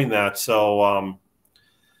keep doing that. So,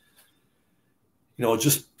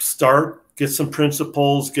 just start, get some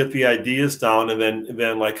principles, get the ideas down, and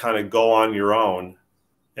then like kind of go on your own.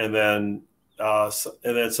 And then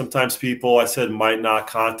sometimes people, I said, might not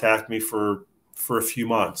contact me for a few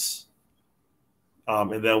months.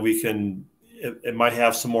 And then it might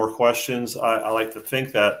have some more questions. I like to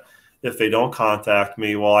think that if they don't contact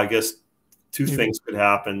me, well, I guess two things could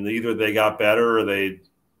happen. Either they got better or they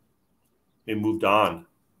moved on.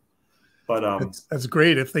 But that's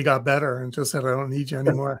great if they got better and just said, I don't need you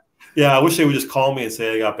anymore. Yeah, I wish they would just call me and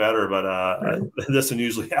say I got better, but right. That doesn't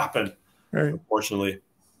usually happen, right, unfortunately.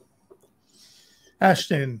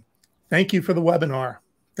 Ashton, thank you for the webinar.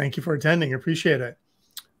 Thank you for attending. Appreciate it.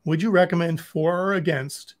 Would you recommend for or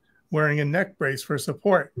against wearing a neck brace for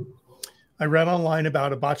support? I read online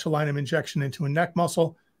about a botulinum injection into a neck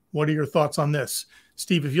muscle. What are your thoughts on this?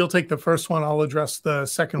 Steve, if you'll take the first one, I'll address the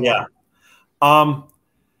second one.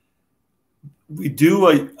 We do,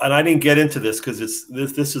 and I didn't get into this because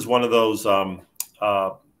this is one of those,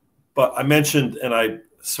 but I mentioned, and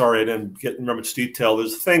sorry, I didn't remember its detail.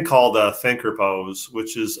 There's a thing called a thinker pose,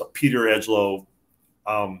 which is a Peter Edgelow.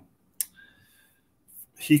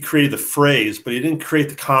 He created the phrase, but he didn't create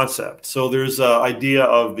the concept. So there's an idea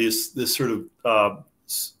of this sort of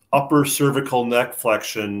upper cervical neck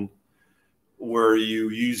flexion where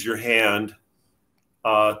you use your hand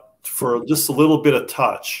for just a little bit of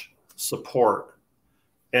touch support.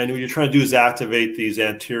 And what you're trying to do is activate these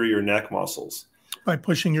anterior neck muscles. By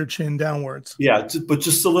pushing your chin downwards. Yeah, but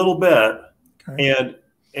just a little bit. Okay.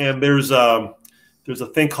 And there's a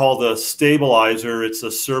thing called a stabilizer. It's a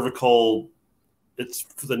cervical, it's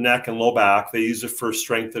for the neck and low back. They use it for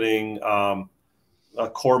strengthening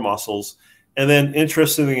core muscles. And then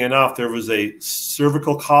interestingly enough, there was a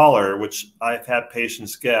cervical collar, which I've had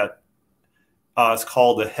patients get. It's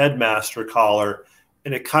called the headmaster collar.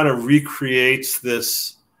 And it kind of recreates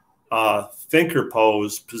this thinker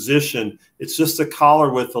pose position. It's just a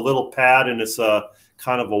collar with a little pad, and it's a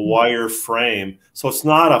kind of a wire frame. So it's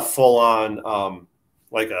not a full-on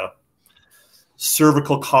like a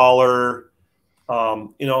cervical collar.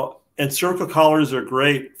 And cervical collars are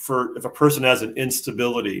great for if a person has an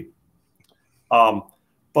instability.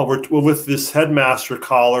 But with this headmaster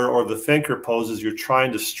collar or the thinker poses, you're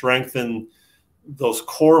trying to strengthen those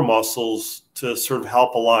core muscles to sort of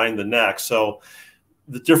help align the neck. So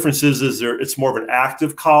the difference is it's more of an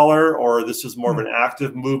active collar, or this is more of an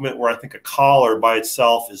active movement, where I think a collar by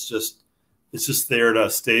itself is just there to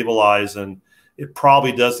stabilize, and it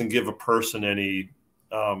probably doesn't give a person any,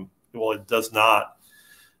 it does not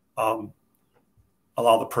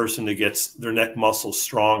allow the person to get their neck muscles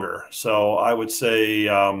stronger. So I would say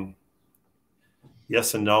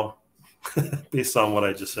yes and no based on what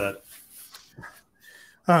I just said.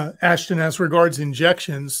 Ashton, as regards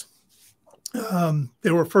injections,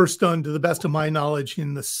 they were first done, to the best of my knowledge,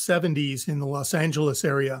 in the 70s in the Los Angeles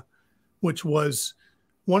area, which was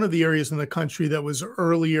one of the areas in the country that was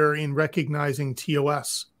earlier in recognizing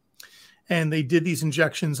TOS. And they did these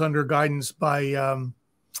injections under guidance by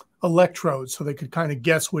electrodes, so they could kind of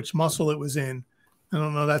guess which muscle it was in. I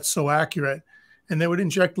don't know, that's so accurate. And they would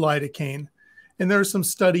inject lidocaine. And there are some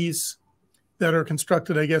studies that are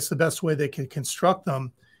constructed, I guess the best way they could construct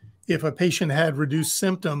them, if a patient had reduced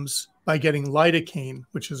symptoms by getting lidocaine,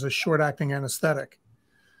 which is a short-acting anesthetic.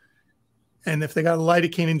 And if they got a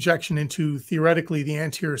lidocaine injection into, theoretically, the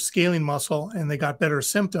anterior scalene muscle, and they got better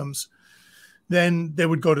symptoms, then they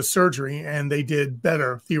would go to surgery, and they did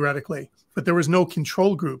better, theoretically. But there was no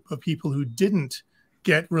control group of people who didn't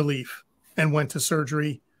get relief and went to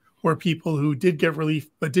surgery, or people who did get relief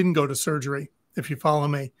but didn't go to surgery, if you follow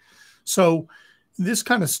me. So this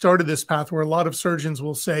kind of started this path where a lot of surgeons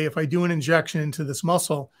will say, if I do an injection into this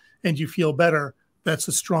muscle and you feel better, that's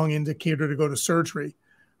a strong indicator to go to surgery.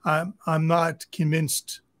 I'm not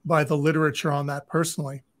convinced by the literature on that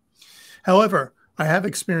personally. However, I have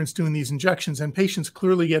experience doing these injections, and patients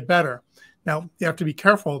clearly get better. Now, you have to be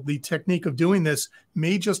careful. The technique of doing this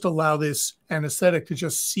may just allow this anesthetic to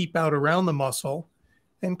just seep out around the muscle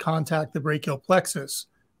and contact the brachial plexus,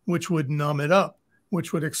 which would numb it up,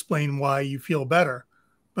 which would explain why you feel better.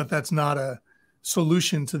 But that's not a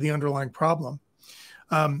solution to the underlying problem.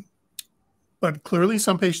 But clearly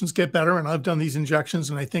some patients get better, and I've done these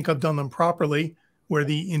injections, and I think I've done them properly, where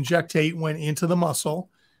the injectate went into the muscle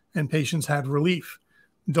and patients had relief.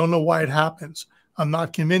 Don't know why it happens. I'm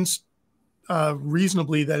not convinced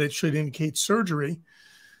reasonably that it should indicate surgery,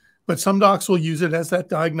 but some docs will use it as that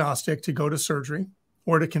diagnostic to go to surgery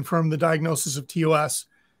or to confirm the diagnosis of TOS,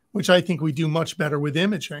 which I think we do much better with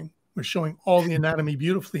imaging We're showing all the anatomy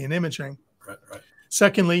beautifully in imaging. Right, right.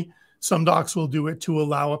 Secondly, some docs will do it to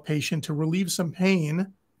allow a patient to relieve some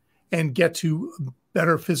pain and get to a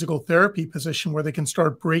better physical therapy position where they can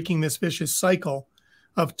start breaking this vicious cycle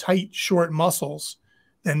of tight, short muscles,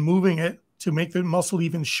 then moving it to make the muscle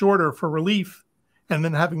even shorter for relief, and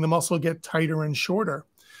then having the muscle get tighter and shorter.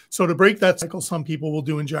 So to break that cycle, some people will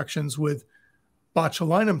do injections with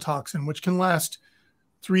botulinum toxin, which can last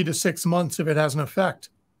 3 to 6 months if it has an effect.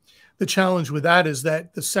 The challenge with that is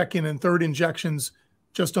that the second and third injections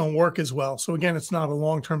just don't work as well. So again, it's not a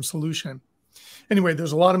long-term solution. Anyway,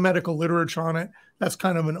 there's a lot of medical literature on it. That's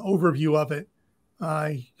kind of an overview of it.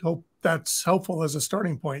 I hope that's helpful as a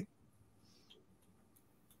starting point.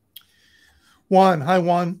 Juan, hi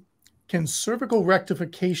Juan. Can cervical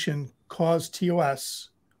rectification cause TOS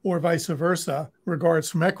or vice versa? Regards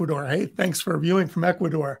from Ecuador. Hey, thanks for viewing from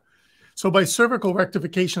Ecuador. So by cervical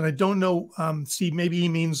rectification, I don't know, Steve, maybe he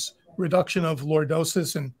means reduction of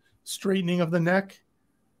lordosis and straightening of the neck,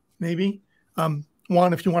 maybe.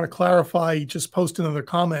 Juan, if you want to clarify, just post another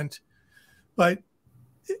comment. But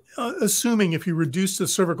assuming if you reduce the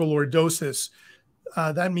cervical lordosis,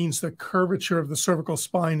 that means the curvature of the cervical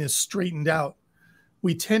spine is straightened out.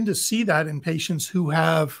 We tend to see that in patients who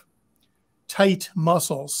have tight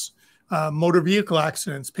muscles, motor vehicle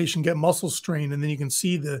accidents, patient get muscle strain, and then you can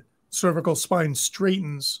see the cervical spine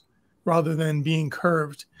straightens rather than being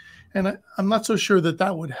curved. And I'm not so sure that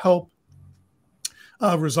that would help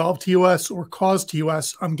resolve TOS or cause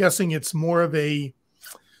TOS. I'm guessing it's more of a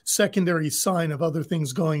secondary sign of other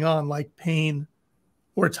things going on, like pain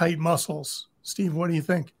or tight muscles. Steve, what do you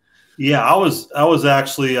think? Yeah, I was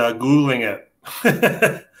actually Googling it.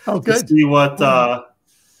 Oh, good. To see what,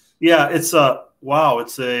 yeah, it's a, wow,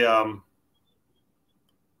 it's a,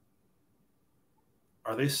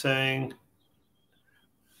 are they saying,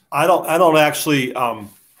 I don't actually know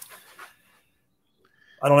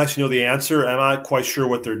the answer. I'm not quite sure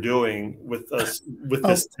what they're doing with this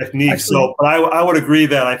technique. Actually, so, but I would agree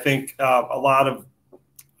that I think a lot of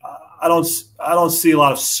I don't see a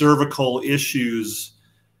lot of cervical issues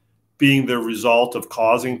being the result of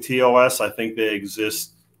causing TOS. I think they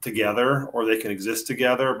exist together, or they can exist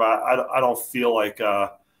together. But I don't feel like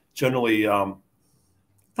generally.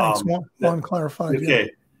 Thanks. One clarified. Okay,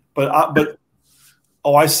 yeah. But.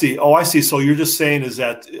 Oh, I see. Oh, I see. So you're just saying is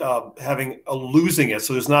that having losing it.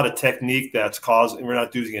 So there's not a technique that's causing. We're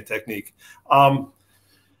not using a technique.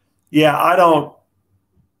 Yeah, I don't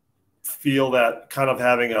feel that kind of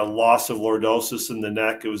having a loss of lordosis in the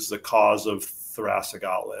neck was the cause of thoracic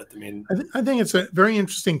outlet. I mean, I think it's a very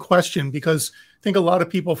interesting question because I think a lot of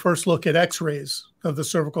people first look at X-rays of the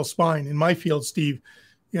cervical spine. In my field, Steve,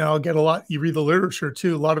 I'll get a lot. You read the literature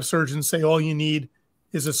too. A lot of surgeons say all you need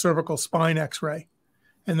is a cervical spine X-ray.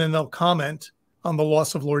 And then they'll comment on the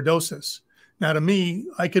loss of lordosis. Now, to me,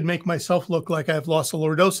 I could make myself look like I have loss of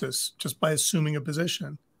lordosis just by assuming a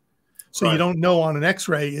position. So right. You don't know on an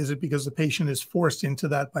X-ray, is it because the patient is forced into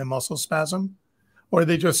that by muscle spasm? Or are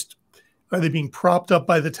they being propped up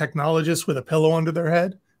by the technologist with a pillow under their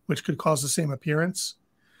head, which could cause the same appearance?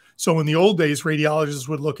 So in the old days, radiologists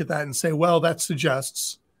would look at that and say, well, that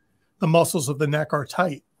suggests the muscles of the neck are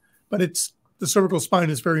tight. But the cervical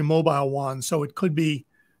spine is very mobile, Juan, so it could be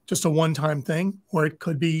just a one-time thing, or it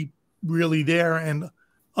could be really there and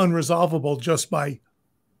unresolvable just by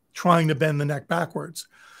trying to bend the neck backwards.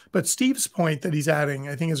 But Steve's point that he's adding,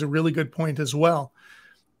 I think, is a really good point as well.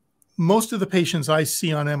 Most of the patients I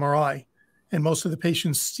see on MRI and most of the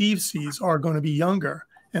patients Steve sees are going to be younger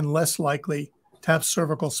and less likely to have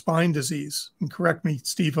cervical spine disease. And correct me,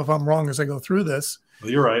 Steve, if I'm wrong as I go through this.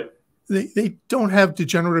 Well, you're right. They don't have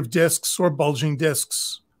degenerative discs or bulging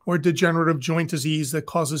discs or degenerative joint disease that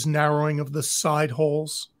causes narrowing of the side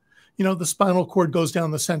holes. The spinal cord goes down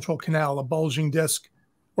the central canal. A bulging disc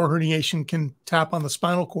or herniation can tap on the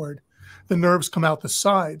spinal cord. The nerves come out the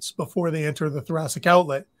sides before they enter the thoracic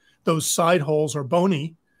outlet. Those side holes are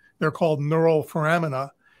bony. They're called neural foramina,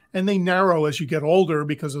 and they narrow as you get older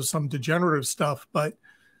because of some degenerative stuff. But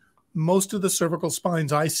most of the cervical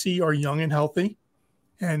spines I see are young and healthy.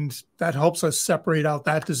 And that helps us separate out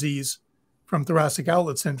that disease from thoracic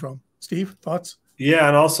outlet syndrome. Steve, thoughts? Yeah,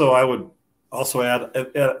 and also I would also add,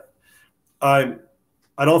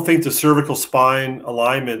 I don't think the cervical spine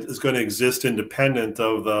alignment is going to exist independent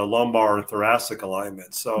of the lumbar and thoracic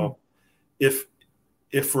alignment. So if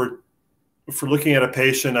we're looking at a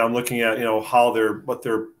patient, I'm looking at what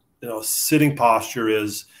their sitting posture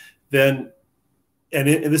is, then and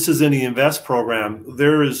this is in the INVEST program,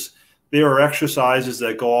 there are exercises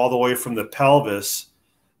that go all the way from the pelvis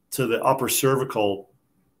to the upper cervical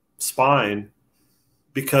spine,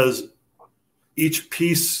 because each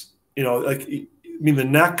piece like, I mean, the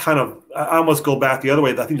neck kind of, I almost go back the other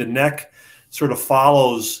way. I think the neck sort of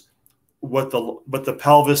follows what the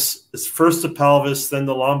pelvis is, first the pelvis, then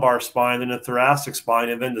the lumbar spine, then the thoracic spine,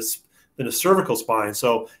 and then the cervical spine.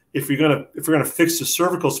 So if we're gonna fix the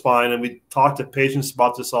cervical spine, and we talk to patients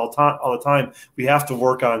about this all the time, we have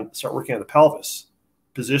to start working on the pelvis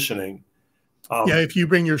positioning. Yeah, if you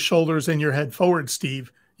bring your shoulders and your head forward,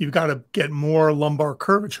 Steve, you've got to get more lumbar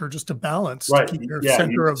curvature just to balance, right, to keep your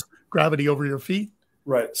center of gravity over your feet.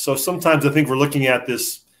 Right. So sometimes I think we're looking at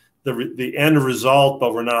the end result,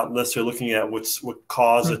 but we're not necessarily looking at what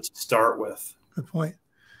caused it to start with. Good point.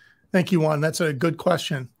 Thank you, Juan. That's a good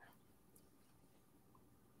question.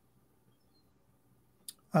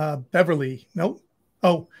 Beverly, nope.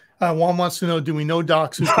 Oh, Juan wants to know, do we know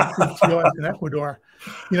docs who can treat TOS in Ecuador?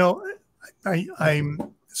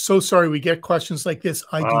 I'm so sorry we get questions like this.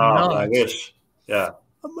 I do not. I wish. Yeah.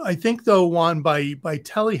 I think, though, Juan, by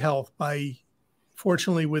telehealth,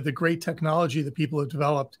 fortunately, with the great technology that people have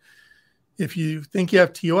developed, if you think you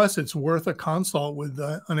have TOS, it's worth a consult with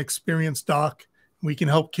an experienced doc. We can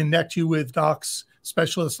help connect you with docs,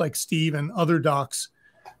 specialists like Steve and other docs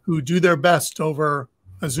who do their best over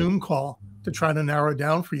a Zoom call to try to narrow it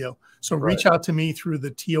down for you. So reach out to me through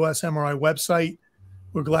the TOS MRI website.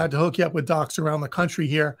 We're glad to hook you up with docs around the country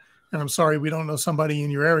here. And I'm sorry we don't know somebody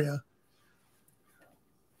in your area.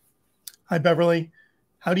 Hi, Beverly.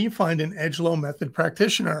 How do you find an Edgelow Method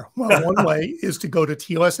practitioner? Well, one way is to go to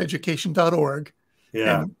toseducation.org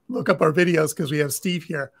and look up our videos, because we have Steve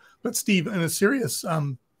here. But Steve, in a serious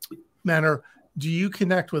manner, do you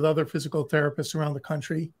connect with other physical therapists around the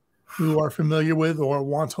country who are familiar with or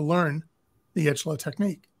want to learn the Edgelow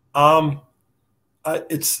technique?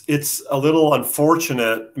 It's a little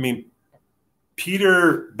unfortunate. I mean,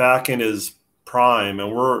 Peter, back in his prime,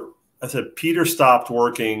 and Peter stopped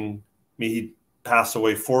working. I mean, he passed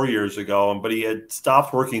away 4 years ago, but he had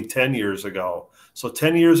stopped working 10 years ago. So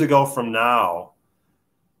 10 years ago from now,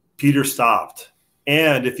 Peter stopped.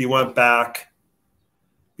 And if you went back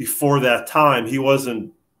before that time, he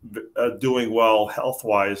wasn't doing well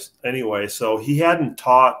health-wise anyway. So he hadn't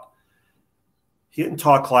taught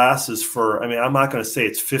classes for, I mean, I'm not going to say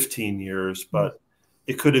it's 15 years, but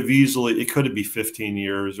it could be 15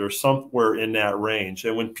 years or somewhere in that range.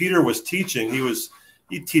 And when Peter was teaching,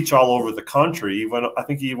 he'd teach all over the country. I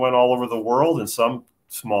think he went all over the world in some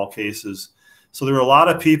small cases. So there were a lot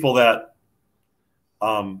of people that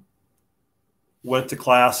went to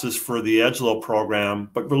classes for the Edgelow program,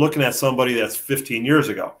 but we're looking at somebody that's 15 years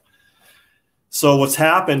ago. So what's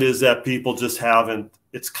happened is that people just haven't,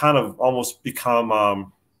 it's kind of almost become a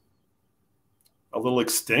little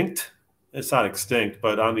extinct. It's not extinct,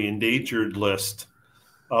 but on the endangered list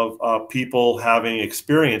of people having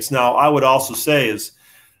experience. Now, I would also say is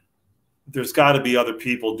there's got to be other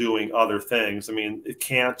people doing other things. I mean, it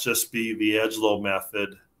can't just be the Edgelow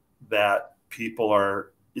method that people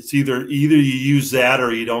are, it's either you use that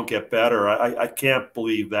or you don't get better. I can't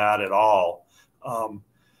believe that at all.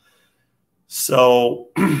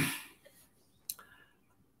 So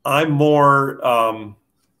I'm more, I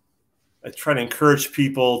try to encourage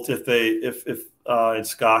people and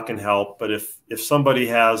Scott can help, but if somebody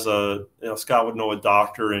has Scott would know a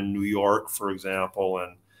doctor in New York, for example,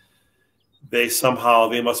 and they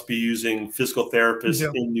must be using physical therapists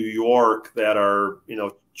in New York that are,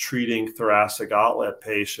 treating thoracic outlet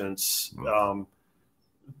patients.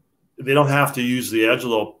 They don't have to use the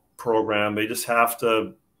Edgelow program. They just have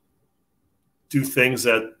to do things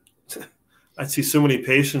that I see so many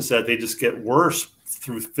patients that they just get worse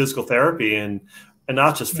through physical therapy and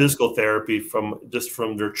not just physical therapy from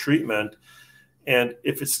their treatment. And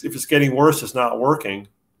if it's getting worse, it's not working.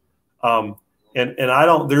 And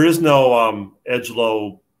there is no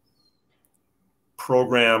Edgelow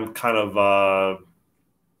program kind of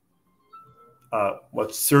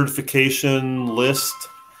certification list.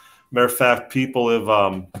 Matter of fact, people have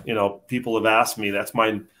asked me, that's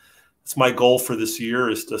my goal for this year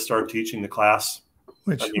is to start teaching the class.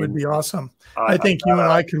 Which would be awesome. I think you and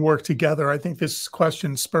I could work together. I think this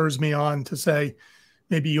question spurs me on to say,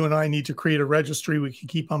 maybe you and I need to create a registry we can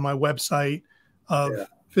keep on my website of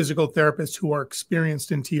physical therapists who are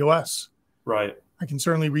experienced in TOS. Right. I can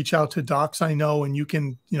certainly reach out to docs I know, and you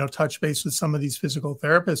can, touch base with some of these physical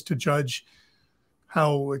therapists to judge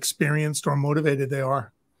how experienced or motivated they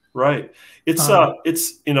are. Right.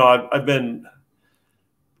 I've been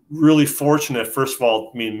really fortunate. First of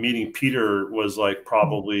all, meeting Peter was like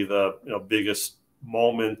probably the biggest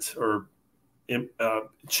moment or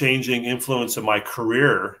changing influence of my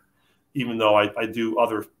career, even though I do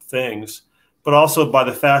other things, but also by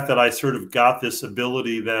the fact that I sort of got this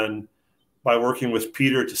ability then by working with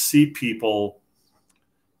Peter to see people,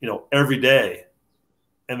 every day.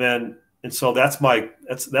 And so that's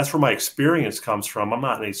where my experience comes from. I'm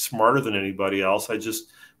not any smarter than anybody else. I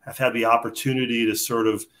just have had the opportunity to sort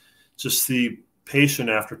of just see patient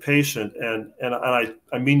after patient. And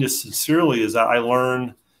I mean this sincerely, is that I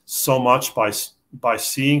learn so much by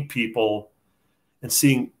seeing people and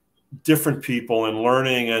seeing different people and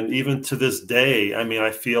learning. And even to this day, I mean, I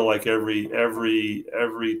feel like every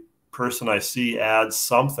person I see adds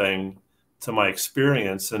something to my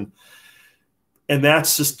experience. And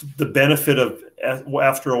that's just the benefit of,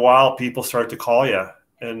 after a while, people start to call you,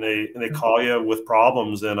 and they call you with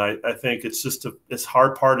problems. And I think it's just this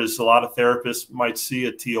hard part is a lot of therapists might see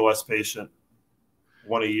a TOS patient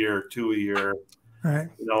 1 a year, 2 a year, right.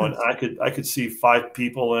 And I could see 5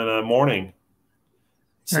 people in a morning.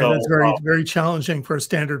 So right, that's very challenging for a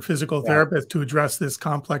standard physical therapist to address this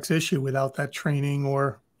complex issue without that training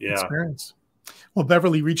or experience. Well,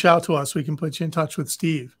 Beverly, reach out to us. We can put you in touch with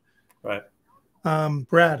Steve. Right.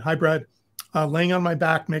 Brad, hi, Brad. Laying on my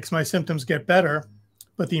back makes my symptoms get better,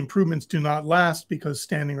 but the improvements do not last because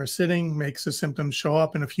standing or sitting makes the symptoms show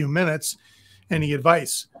up in a few minutes. Any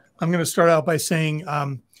advice? I'm going to start out by saying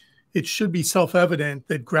it should be self-evident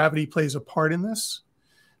that gravity plays a part in this.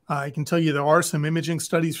 I can tell you there are some imaging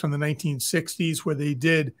studies from the 1960s where they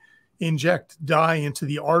did inject dye into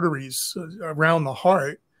the arteries around the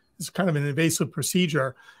heart. It's kind of an invasive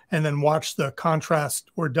procedure, and then watch the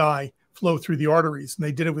contrast or dye flow through the arteries. And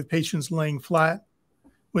they did it with patients laying flat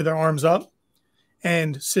with their arms up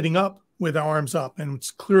and sitting up with their arms up. And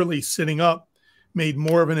it's clearly sitting up made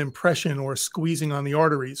more of an impression or squeezing on the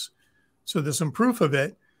arteries. So there's some proof of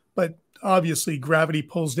it, but obviously gravity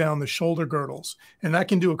pulls down the shoulder girdles, and that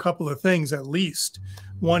can do a couple of things at least.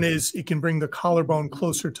 One is it can bring the collarbone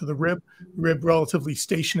closer to the rib relatively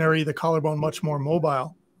stationary, the collarbone much more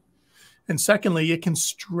mobile. And secondly, it can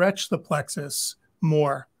stretch the plexus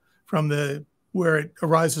more from where it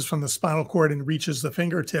arises from the spinal cord and reaches the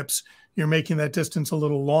fingertips. You're making that distance a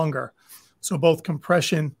little longer. So both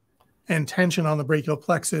compression and tension on the brachial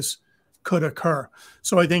plexus could occur.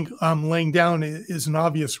 So I think laying down is an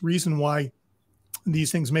obvious reason why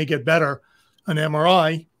these things may get better. An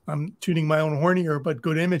MRI, I'm tooting my own horn here, but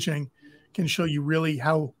good imaging can show you really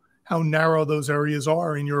how narrow those areas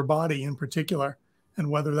are in your body in particular, and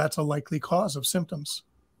whether that's a likely cause of symptoms.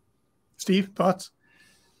 Steve, thoughts?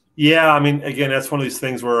 Yeah, I mean, again, that's one of these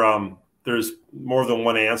things where there's more than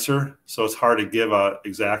one answer, so it's hard to give an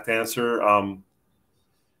exact answer.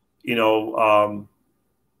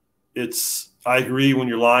 I agree when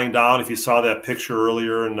you're lying down. If you saw that picture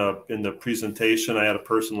earlier in the presentation, I had a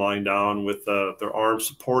person lying down with their arms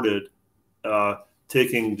supported,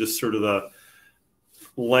 taking just sort of the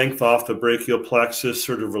length off the brachial plexus,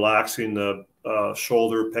 sort of relaxing the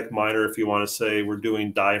shoulder, pec minor, if you want to say. We're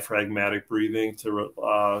doing diaphragmatic breathing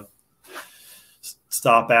to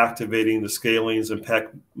stop activating the scalenes and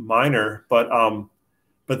pec minor.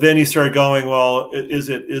 But then he started going, well, is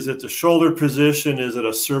it the shoulder position? Is it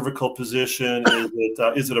a cervical position?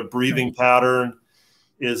 Is it a breathing pattern?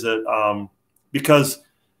 Is it because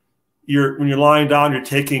when you're lying down, you're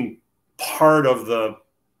taking part of the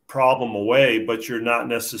problem away, but you're not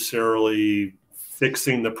necessarily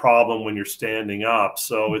fixing the problem when you're standing up.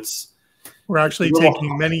 So we're actually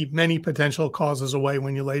taking many potential causes away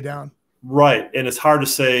when you lay down. Right, and it's hard to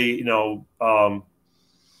say,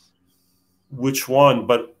 which one,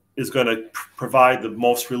 but is going to provide the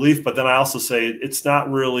most relief. But then I also say it's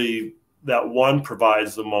not really that one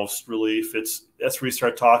provides the most relief. That's where we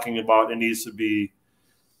start talking about there needs to be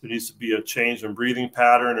a change in breathing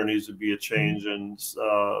pattern. There needs to be a change in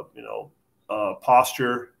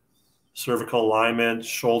posture, cervical alignment,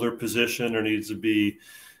 shoulder position. There needs to be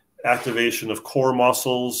activation of core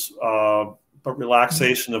muscles, but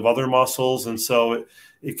relaxation of other muscles. And so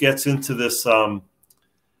it gets into this.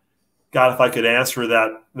 God, if I could answer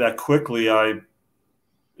that quickly, a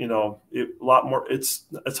lot more.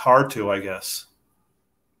 It's hard to, I guess.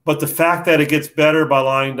 But the fact that it gets better by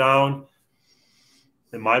lying down,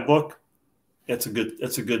 in my book, it's a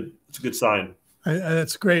good sign.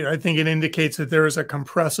 That's great. I think it indicates that there is a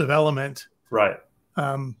compressive element. Right.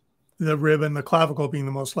 The rib and the clavicle being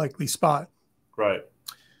the most likely spot. Right.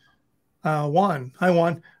 Juan. Hi,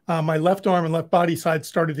 Juan. My left arm and left body side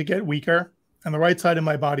started to get weaker, and the right side of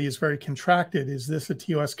my body is very contracted. Is this a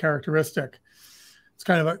TOS characteristic? It's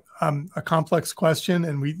kind of a complex question,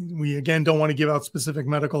 and we again don't want to give out specific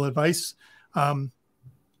medical advice.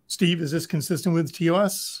 Steve, is this consistent with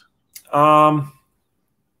TOS?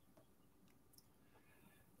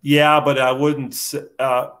 Yeah, but I wouldn't say,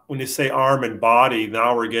 when you say arm and body,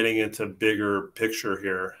 now we're getting into bigger picture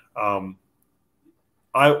here.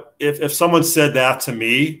 if someone said that to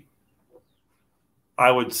me,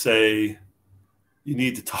 I would say you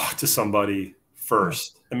need to talk to somebody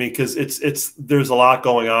first. I mean, because there's a lot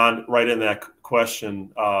going on right in that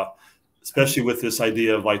question, especially with this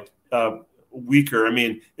idea of like weaker. I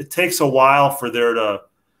mean, it takes a while for there to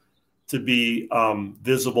be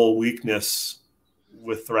visible weakness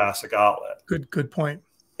with thoracic outlet. Good point.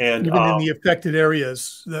 And even in the affected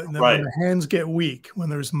areas, right. When the hands get weak, when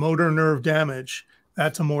there's motor nerve damage,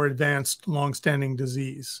 that's a more advanced, long-standing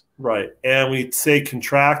disease. Right. And we say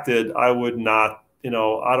contracted, I would not, I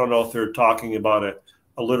don't know if they're talking about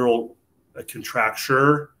a literal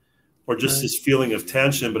contracture or just right. this feeling of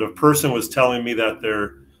tension. But if a person was telling me that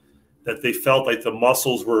they felt like the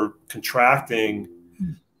muscles were contracting,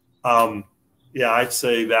 I'd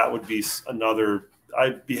say that would be another.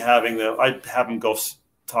 I'd have them go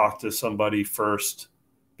talk to somebody first,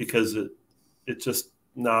 because it's just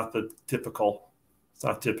not the typical. It's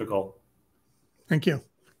not typical. Thank you.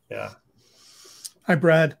 Yeah. Hi,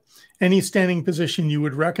 Brad. Any standing position you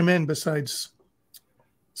would recommend besides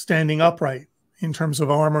standing upright in terms of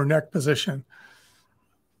arm or neck position?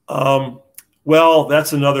 Well,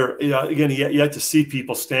 that's another, again, you have to see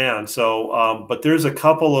people stand. So, but there's a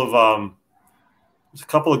couple of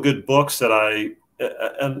good books that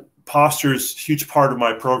and posture's a huge part of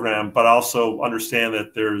my program, but I also understand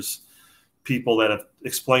that there's people that have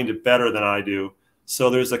explained it better than I do. So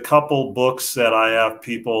there's a couple books that I have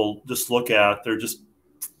people just look at. They're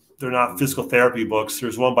not physical therapy books.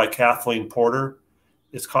 There's one by Kathleen Porter.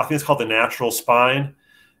 I think it's called The Natural Spine.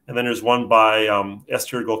 And then there's one by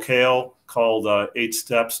Esther Gokale called 8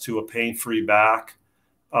 Steps to a Pain-Free Back.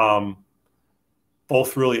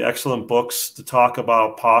 Both really excellent books to talk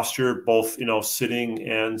about posture, both, sitting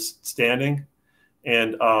and standing.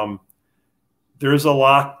 And there's a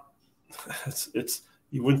lot.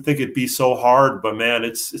 You wouldn't think it'd be so hard, but man,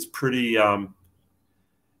 it's pretty.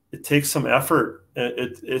 It takes some effort.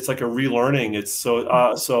 It's like a relearning. It's so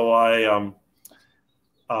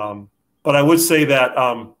but I would say that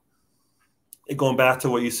going back to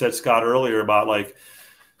what you said, Scott, earlier about like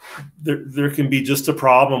there can be just a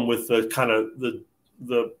problem with the kind of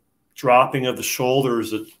the dropping of the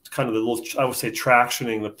shoulders, kind of the little, I would say,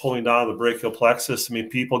 tractioning, the pulling down of the brachial plexus. I mean,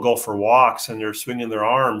 people go for walks and they're swinging their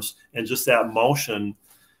arms, and just that motion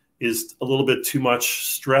is a little bit too much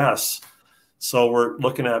stress. So we're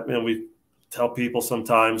looking at, we tell people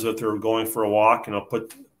sometimes that they're going for a walk,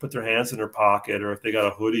 put their hands in their pocket, or if they got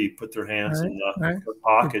a hoodie, put their hands in their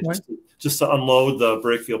pocket just to unload the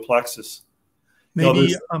brachial plexus.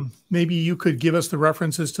 Maybe you could give us the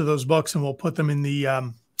references to those books, and we'll put them in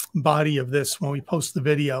the body of this when we post the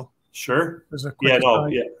video. Sure.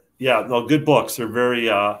 Good books. They're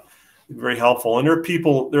very, very helpful. And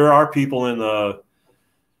there are people in the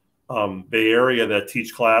Bay Area that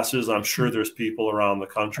teach classes. I'm sure there's people around the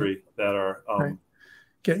country that are.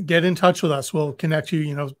 Get in touch with us. We'll connect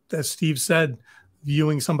you. As Steve said,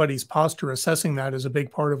 viewing somebody's posture, assessing that is a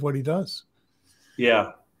big part of what he does.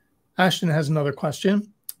 Yeah. Ashton has another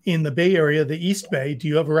question. In the Bay Area, the East Bay, do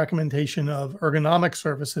you have a recommendation of ergonomic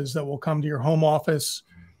services that will come to your home office,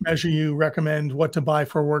 measure you, recommend what to buy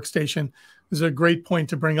for a workstation? This is a great point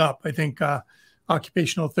to bring up. I think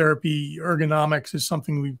occupational therapy, ergonomics is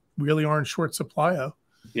something we really are in short supply of.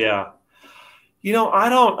 Yeah. I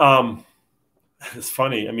don't, it's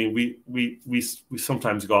funny. I mean, we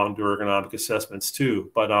sometimes go out and do ergonomic assessments too,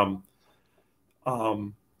 but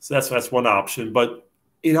so that's one option. But,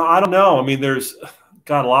 I don't know. I mean, there's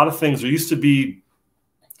got a lot of things. There used to be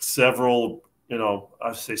several,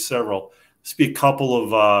 I say several, used to be a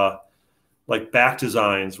couple of like Back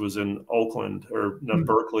Designs was in Oakland or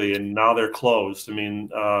Berkeley, and now they're closed. I mean,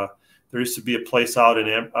 there used to be a place out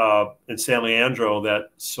in San Leandro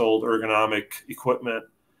that sold ergonomic equipment.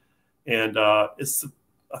 And I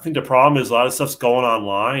think the problem is a lot of stuff's going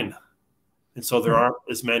online. And so there aren't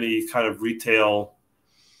as many kind of retail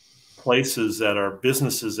places that are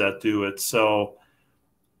businesses that do it. So,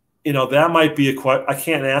 that might be I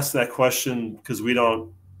can't ask that question because we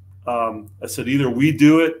don't, I said either we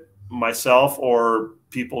do it myself or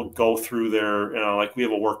people go through their, like we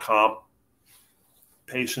have a work comp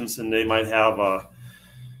patients, and they might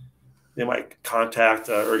contact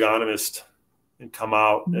an ergonomist and come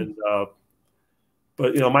out and,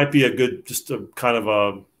 but it might be just a kind of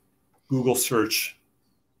a Google search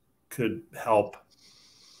could help,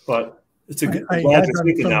 but it's glad you're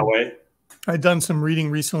thinking that way. I've done some reading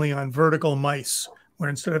recently on vertical mice, where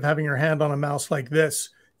instead of having your hand on a mouse like this,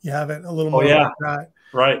 you have it a little more like that.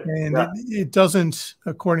 Right. And it doesn't,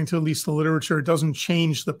 according to at least the literature, it doesn't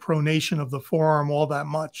change the pronation of the forearm all that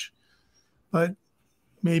much. But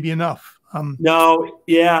maybe enough. No,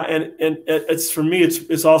 yeah, and it's for me,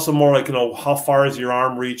 it's also more like, how far is your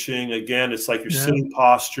arm reaching? Again, it's like your sitting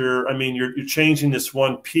posture. I mean, you're changing this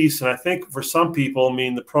one piece, and I think for some people, I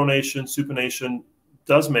mean, the pronation, supination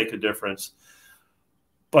does make a difference.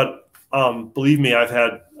 But believe me, I've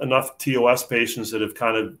had enough TOS patients that have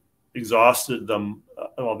kind of exhausted them.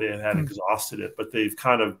 Well, they hadn't exhausted it, but they've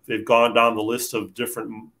gone down the list of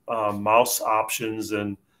different mouse options,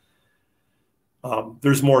 and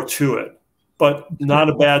there's more to it. But not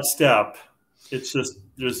a bad step. It's just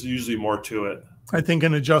there's usually more to it. I think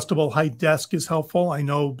an adjustable height desk is helpful. I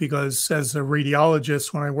know because as a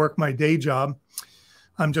radiologist, when I work my day job,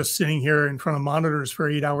 I'm just sitting here in front of monitors for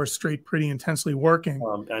 8 hours straight, pretty intensely working.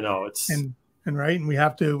 I know it's and right, and we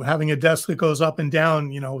have to having a desk that goes up and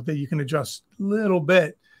down. That you can adjust a little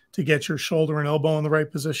bit to get your shoulder and elbow in the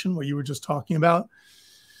right position. What you were just talking about.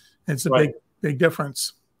 It's a big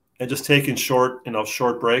difference. And just taking short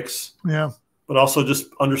breaks. Yeah. But also just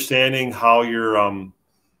understanding how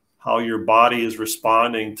your body is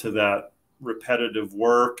responding to that repetitive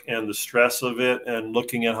work and the stress of it, and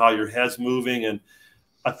looking at how your head's moving. And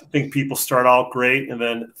I think people start out great, and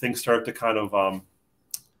then things start to kind of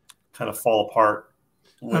fall apart.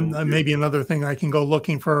 Maybe another thing, I can go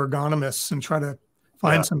looking for ergonomists and try to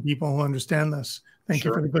find some people who understand this. Thank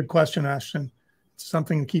you for the good question, Ashton. It's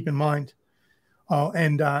something to keep in mind.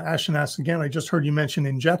 And Ashton asks again, I just heard you mention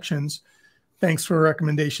injections. Thanks for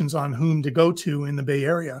recommendations on whom to go to in the Bay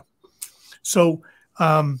Area. So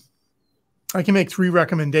I can make 3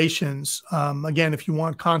 recommendations. Again, if you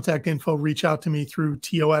want contact info, reach out to me through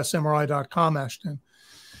tosmri.com, Ashton.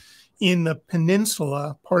 In the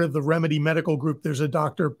Peninsula, part of the Remedy Medical Group, there's a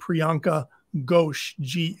Dr. Priyanka Ghosh,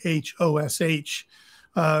 Ghosh,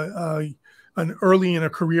 an early in a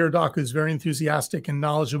career doc who's very enthusiastic and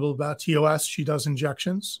knowledgeable about TOS. She does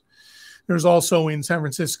injections. There's also in San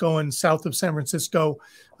Francisco and south of San Francisco,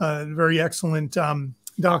 a very excellent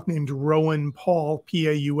doc named Rowan Paul,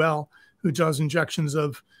 Paul, who does injections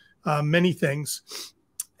of many things,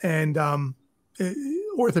 and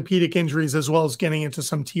orthopedic injuries, as well as getting into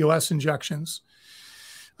some TOS injections.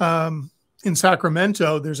 In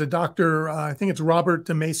Sacramento, there's a doctor, I think it's Robert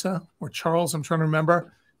DeMesa or Charles, I'm trying to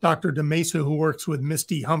remember, Dr. DeMesa, who works with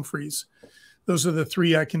Misty Humphreys. Those are the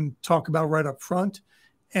 3 I can talk about right up front.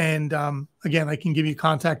 And again, I can give you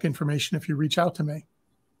contact information if you reach out to me.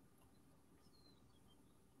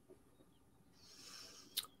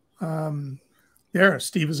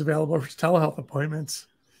 Steve is available for telehealth appointments.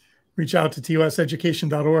 Reach out to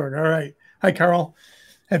toseducation.org. All right. Hi, Carol.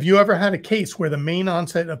 Have you ever had a case where the main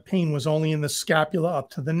onset of pain was only in the scapula up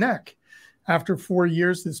to the neck? After 4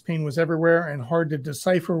 years, this pain was everywhere and hard to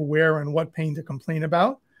decipher where and what pain to complain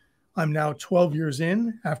about. I'm now 12 years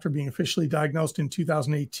in after being officially diagnosed in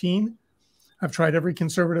 2018. I've tried every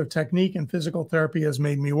conservative technique, and physical therapy has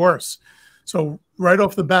made me worse. So right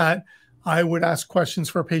off the bat, I would ask questions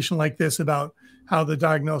for a patient like this about how the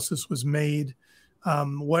diagnosis was made.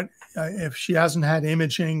 What if she hasn't had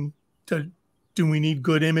imaging? Do we need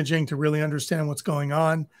good imaging to really understand what's going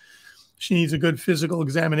on? She needs a good physical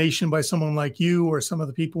examination by someone like you or some of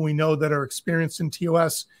the people we know that are experienced in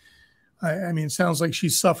TOS. I mean, it sounds like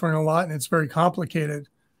she's suffering a lot and it's very complicated.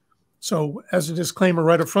 So as a disclaimer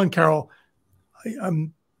right up front, Carol,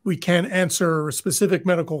 we can't answer specific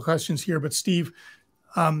medical questions here, but Steve,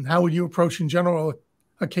 how would you approach in general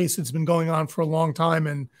a case that's been going on for a long time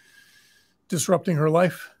and disrupting her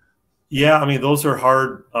life? Yeah, I mean, those are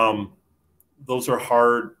hard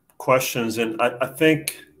questions. And I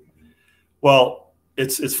think, well,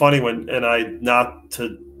 it's funny not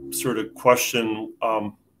to sort of question,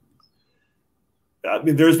 I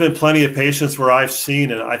mean, there's been plenty of patients where I've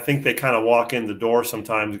seen, and I think they kind of walk in the door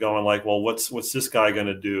sometimes going like, well, what's this guy going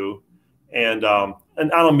to do? And I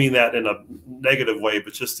don't mean that in a negative way,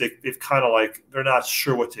 but just they've kind of like, they're not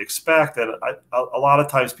sure what to expect. And a lot of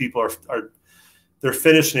times people they're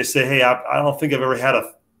finished and they say, hey, I don't think I've ever had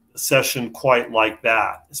a session quite like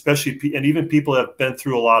that, especially, and even people have been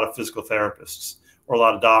through a lot of physical therapists or a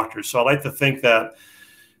lot of doctors. So I like to think that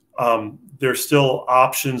there's still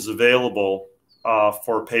options available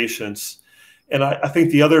for patients. And I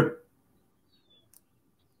think the other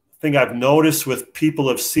thing I've noticed with people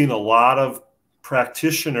who've seen a lot of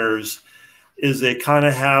practitioners is they kind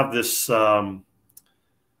of have this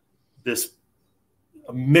this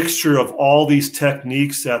mixture of all these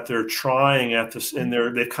techniques that they're trying at this, and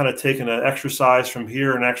they've kind of taken an exercise from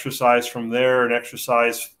here, an exercise from there, an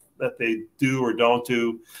exercise that they do or don't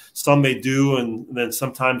do. Some they do, and then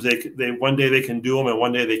sometimes they one day they can do them and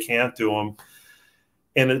one day they can't do them.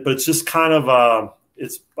 But it's just kind of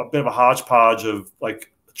it's a bit of a hodgepodge of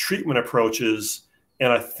like treatment approaches,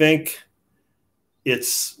 And I think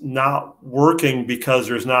it's not working because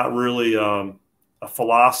there's not really a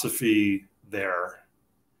philosophy there.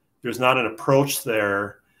 There's not an approach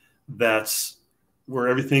there that's where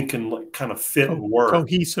everything can kind of fit and work.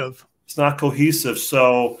 Cohesive. It's not cohesive.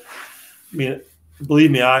 So, I mean,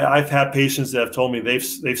 believe me, I've had patients that have told me they've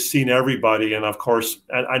seen everybody, and of course,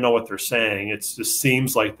 I know what they're saying. It just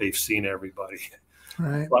seems like they've seen everybody.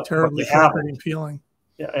 Right. But Terribly they frustrating feeling.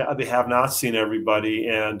 Yeah, they have not seen everybody,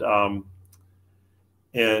 and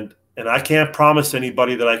I can't promise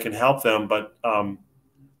anybody that I can help them, but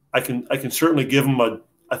I can certainly give them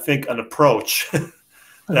I think an approach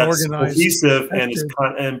that's cohesive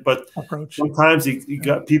but approach. Sometimes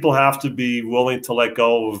people have to be willing to let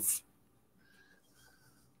go of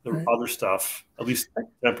the other stuff, at least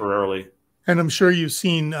temporarily. And I'm sure you've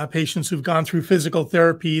seen patients who've gone through physical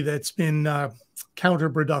therapy that's been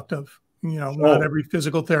counterproductive. You know, not every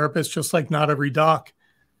physical therapist, just like not every doc,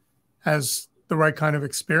 has the right kind of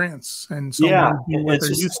experience. And so what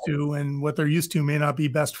they're used to, and what they're used to may not be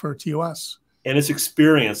best for TOS. And it's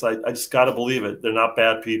experience. I just got to believe it. They're not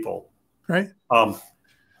bad people. Right.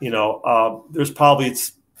 There's probably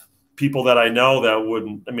people that I know that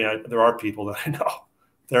wouldn't, there are people that I know,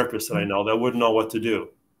 therapists that I know that wouldn't know what to do.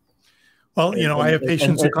 Well, I have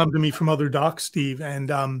patients who come to me from other docs, Steve, and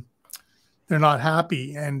they're not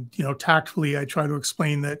happy. And, tactfully, I try to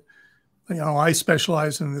explain that, I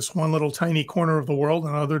specialize in this one little tiny corner of the world,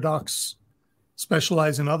 and other docs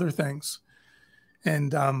specialize in other things.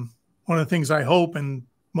 And one of the things I hope, and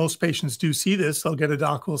most patients do see this, they'll get a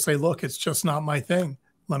doc who will say, look, it's just not my thing.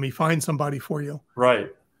 Let me find somebody for you. Right.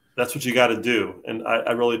 That's what you got to do. And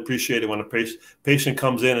I really appreciate it when a patient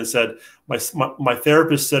comes in and said, my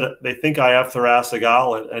therapist said they think I have thoracic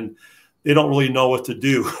outlet and they don't really know what to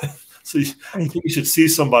do. So you should see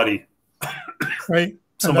somebody. Right.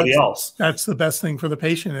 Somebody else. That's the best thing for the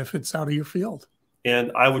patient if it's out of your field.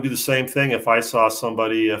 And I would do the same thing if I saw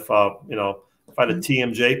somebody, if I had a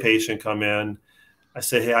TMJ patient come in, I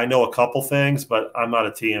say, hey, I know a couple things, but I'm not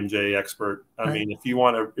a TMJ expert. I mean, if you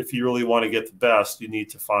really want to get the best, you need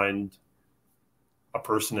to find a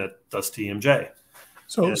person that does TMJ.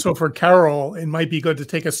 So for Carol, it might be good to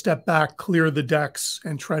take a step back, clear the decks,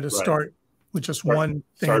 and try to start with just one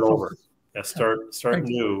thing. Start over. Yeah, start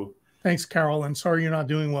new. Thanks, Carol. And sorry you're not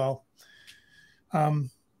doing well.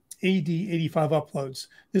 AD 85 uploads.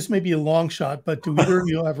 This may be a long shot, but do either of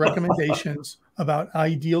you have recommendations about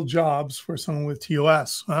ideal jobs for someone with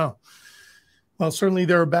TOS? Wow. Well, certainly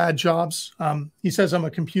there are bad jobs. He says, I'm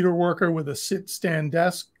a computer worker with a sit-stand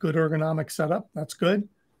desk, good ergonomic setup. That's good.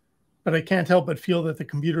 But I can't help but feel that the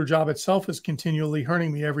computer job itself is continually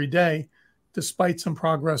hurting me every day, despite some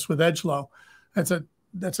progress with Edgelow. That's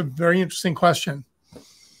a very interesting question.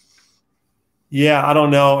 Yeah, I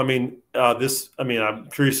don't know. I'm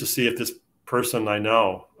curious to see if this person I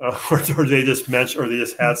know, or they just mentioned, or they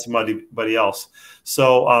just had somebody else.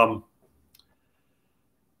 So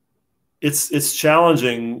it's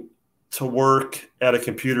challenging to work at a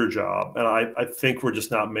computer job, and I think we're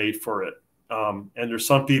just not made for it. And there's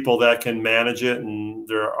some people that can manage it, and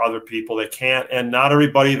there are other people that can't. And not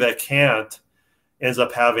everybody that can't ends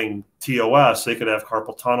up having TOS. They could have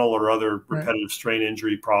carpal tunnel or other repetitive strain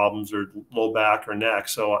injury problems, or low back or neck.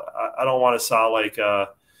 So I don't want to sound like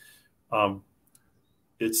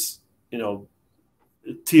it's,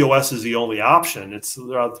 TOS is the only option.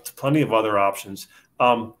 There are plenty of other options.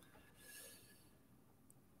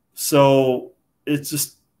 So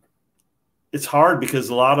it's hard because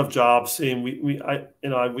a lot of jobs, and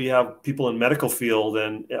we have people in medical field,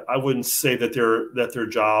 and I wouldn't say that their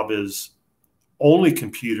job is only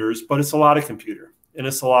computers, but it's a lot of computer, and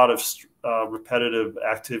it's a lot of repetitive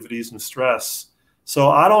activities and stress. So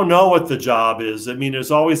I don't know what the job is. I mean, there's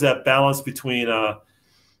always that balance between,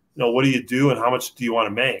 what do you do and how much do you want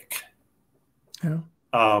to make? Yeah.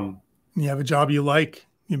 You have a job you like,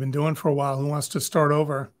 you've been doing for a while, who wants to start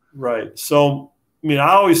over? Right. So, I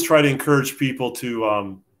always try to encourage people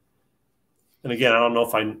to, and again, I don't know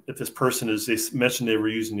if this person they mentioned they were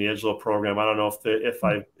using the Edgelow program. I don't know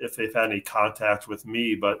if they've had any contact with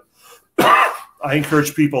me, but I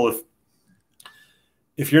encourage people,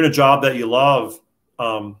 if you're in a job that you love,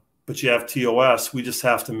 but you have TOS, we just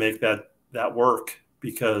have to make that work,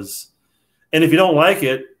 and if you don't like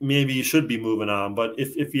it, maybe you should be moving on. But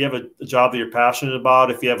if you have a job that you're passionate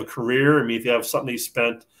about, if you have a career, if you have something you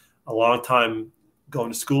spent a long time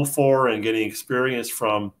going to school for and getting experience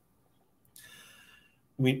from,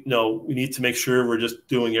 we need to make sure we're just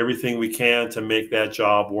doing everything we can to make that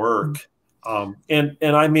job work. I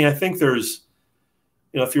think there's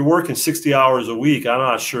if you're working 60 hours a week, I'm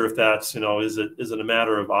not sure if that's, is it a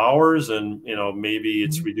matter of hours, and, maybe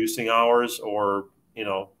it's reducing hours, or,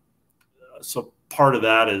 so part of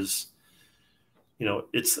that is,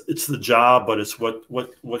 it's the job, but it's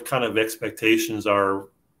what kind of expectations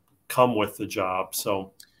come with the job.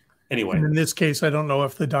 So anyway. And in this case, I don't know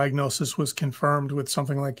if the diagnosis was confirmed with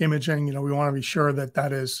something like imaging. We want to be sure that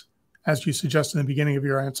that is, as you suggested in the beginning of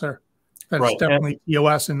your answer, that it's definitely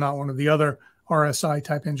TOS and not one of the other RSI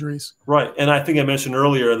type injuries. Right. And I think I mentioned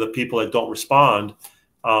earlier the people that don't respond.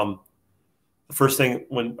 The first thing,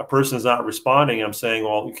 when a person is not responding, I'm saying,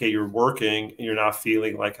 well, okay, you're working and you're not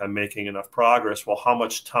feeling like I'm making enough progress. Well, how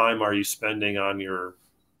much time are you spending on your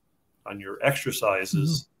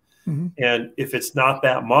exercises? Mm-hmm. And if it's not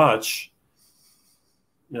that much,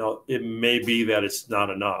 it may be that it's not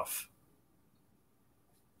enough.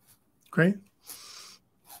 Great.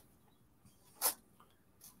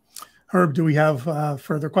 Herb, do we have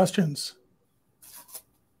further questions?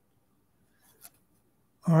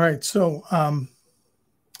 All right. So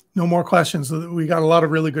no more questions. We got a lot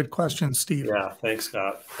of really good questions, Steve. Yeah. Thanks,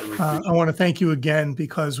 Scott. I want to thank you again,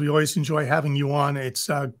 because we always enjoy having you on. It's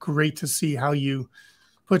great to see how you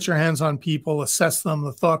put your hands on people, assess them,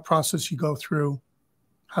 the thought process you go through,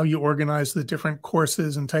 how you organize the different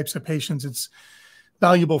courses and types of patients. It's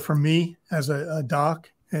valuable for me as a doc,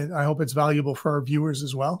 and I hope it's valuable for our viewers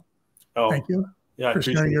as well. Oh, thank you for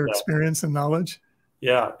sharing your experience and knowledge.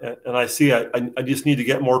 Yeah, and I see I just need to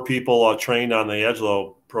get more people trained on the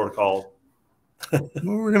Edgelow protocol.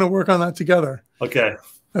 We're going to work on that together. Okay.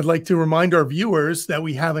 I'd like to remind our viewers that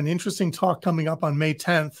we have an interesting talk coming up on May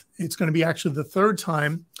 10th. It's going to be actually the third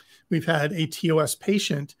time we've had a TOS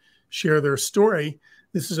patient share their story.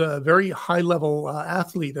 This is a very high-level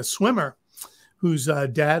athlete, a swimmer, whose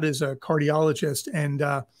dad is a cardiologist, and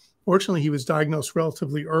fortunately, he was diagnosed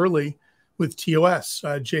relatively early with TOS.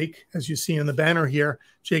 Jake, as you see in the banner here,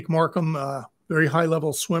 Jake Markham, very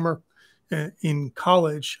high-level swimmer in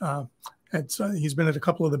college. He's been at a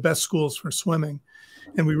couple of the best schools for swimming.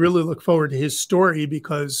 And we really look forward to his story,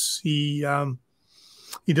 because he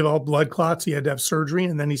developed blood clots. He had to have surgery,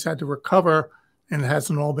 and then he's had to recover, and it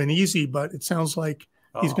hasn't all been easy, but it sounds like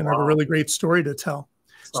he's going to have a really great story to tell.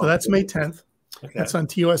 So that's May 10th. Okay. That's on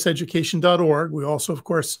toseducation.org. We also, of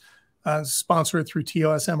course, sponsor it through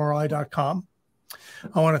tosmri.com.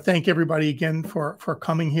 I want to thank everybody again for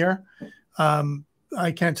coming here. I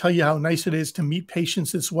can't tell you how nice it is to meet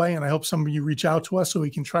patients this way, and I hope some of you reach out to us so we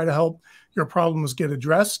can try to help your problems get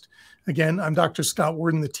addressed. Again, I'm Dr. Scott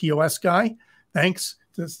Worden, the TOS guy. Thanks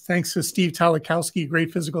to Steve Talajkowski, a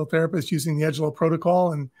great physical therapist using the Edgelow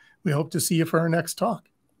protocol, and we hope to see you for our next talk.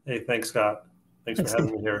 Hey, thanks, Scott. Thanks for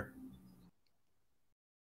having me here.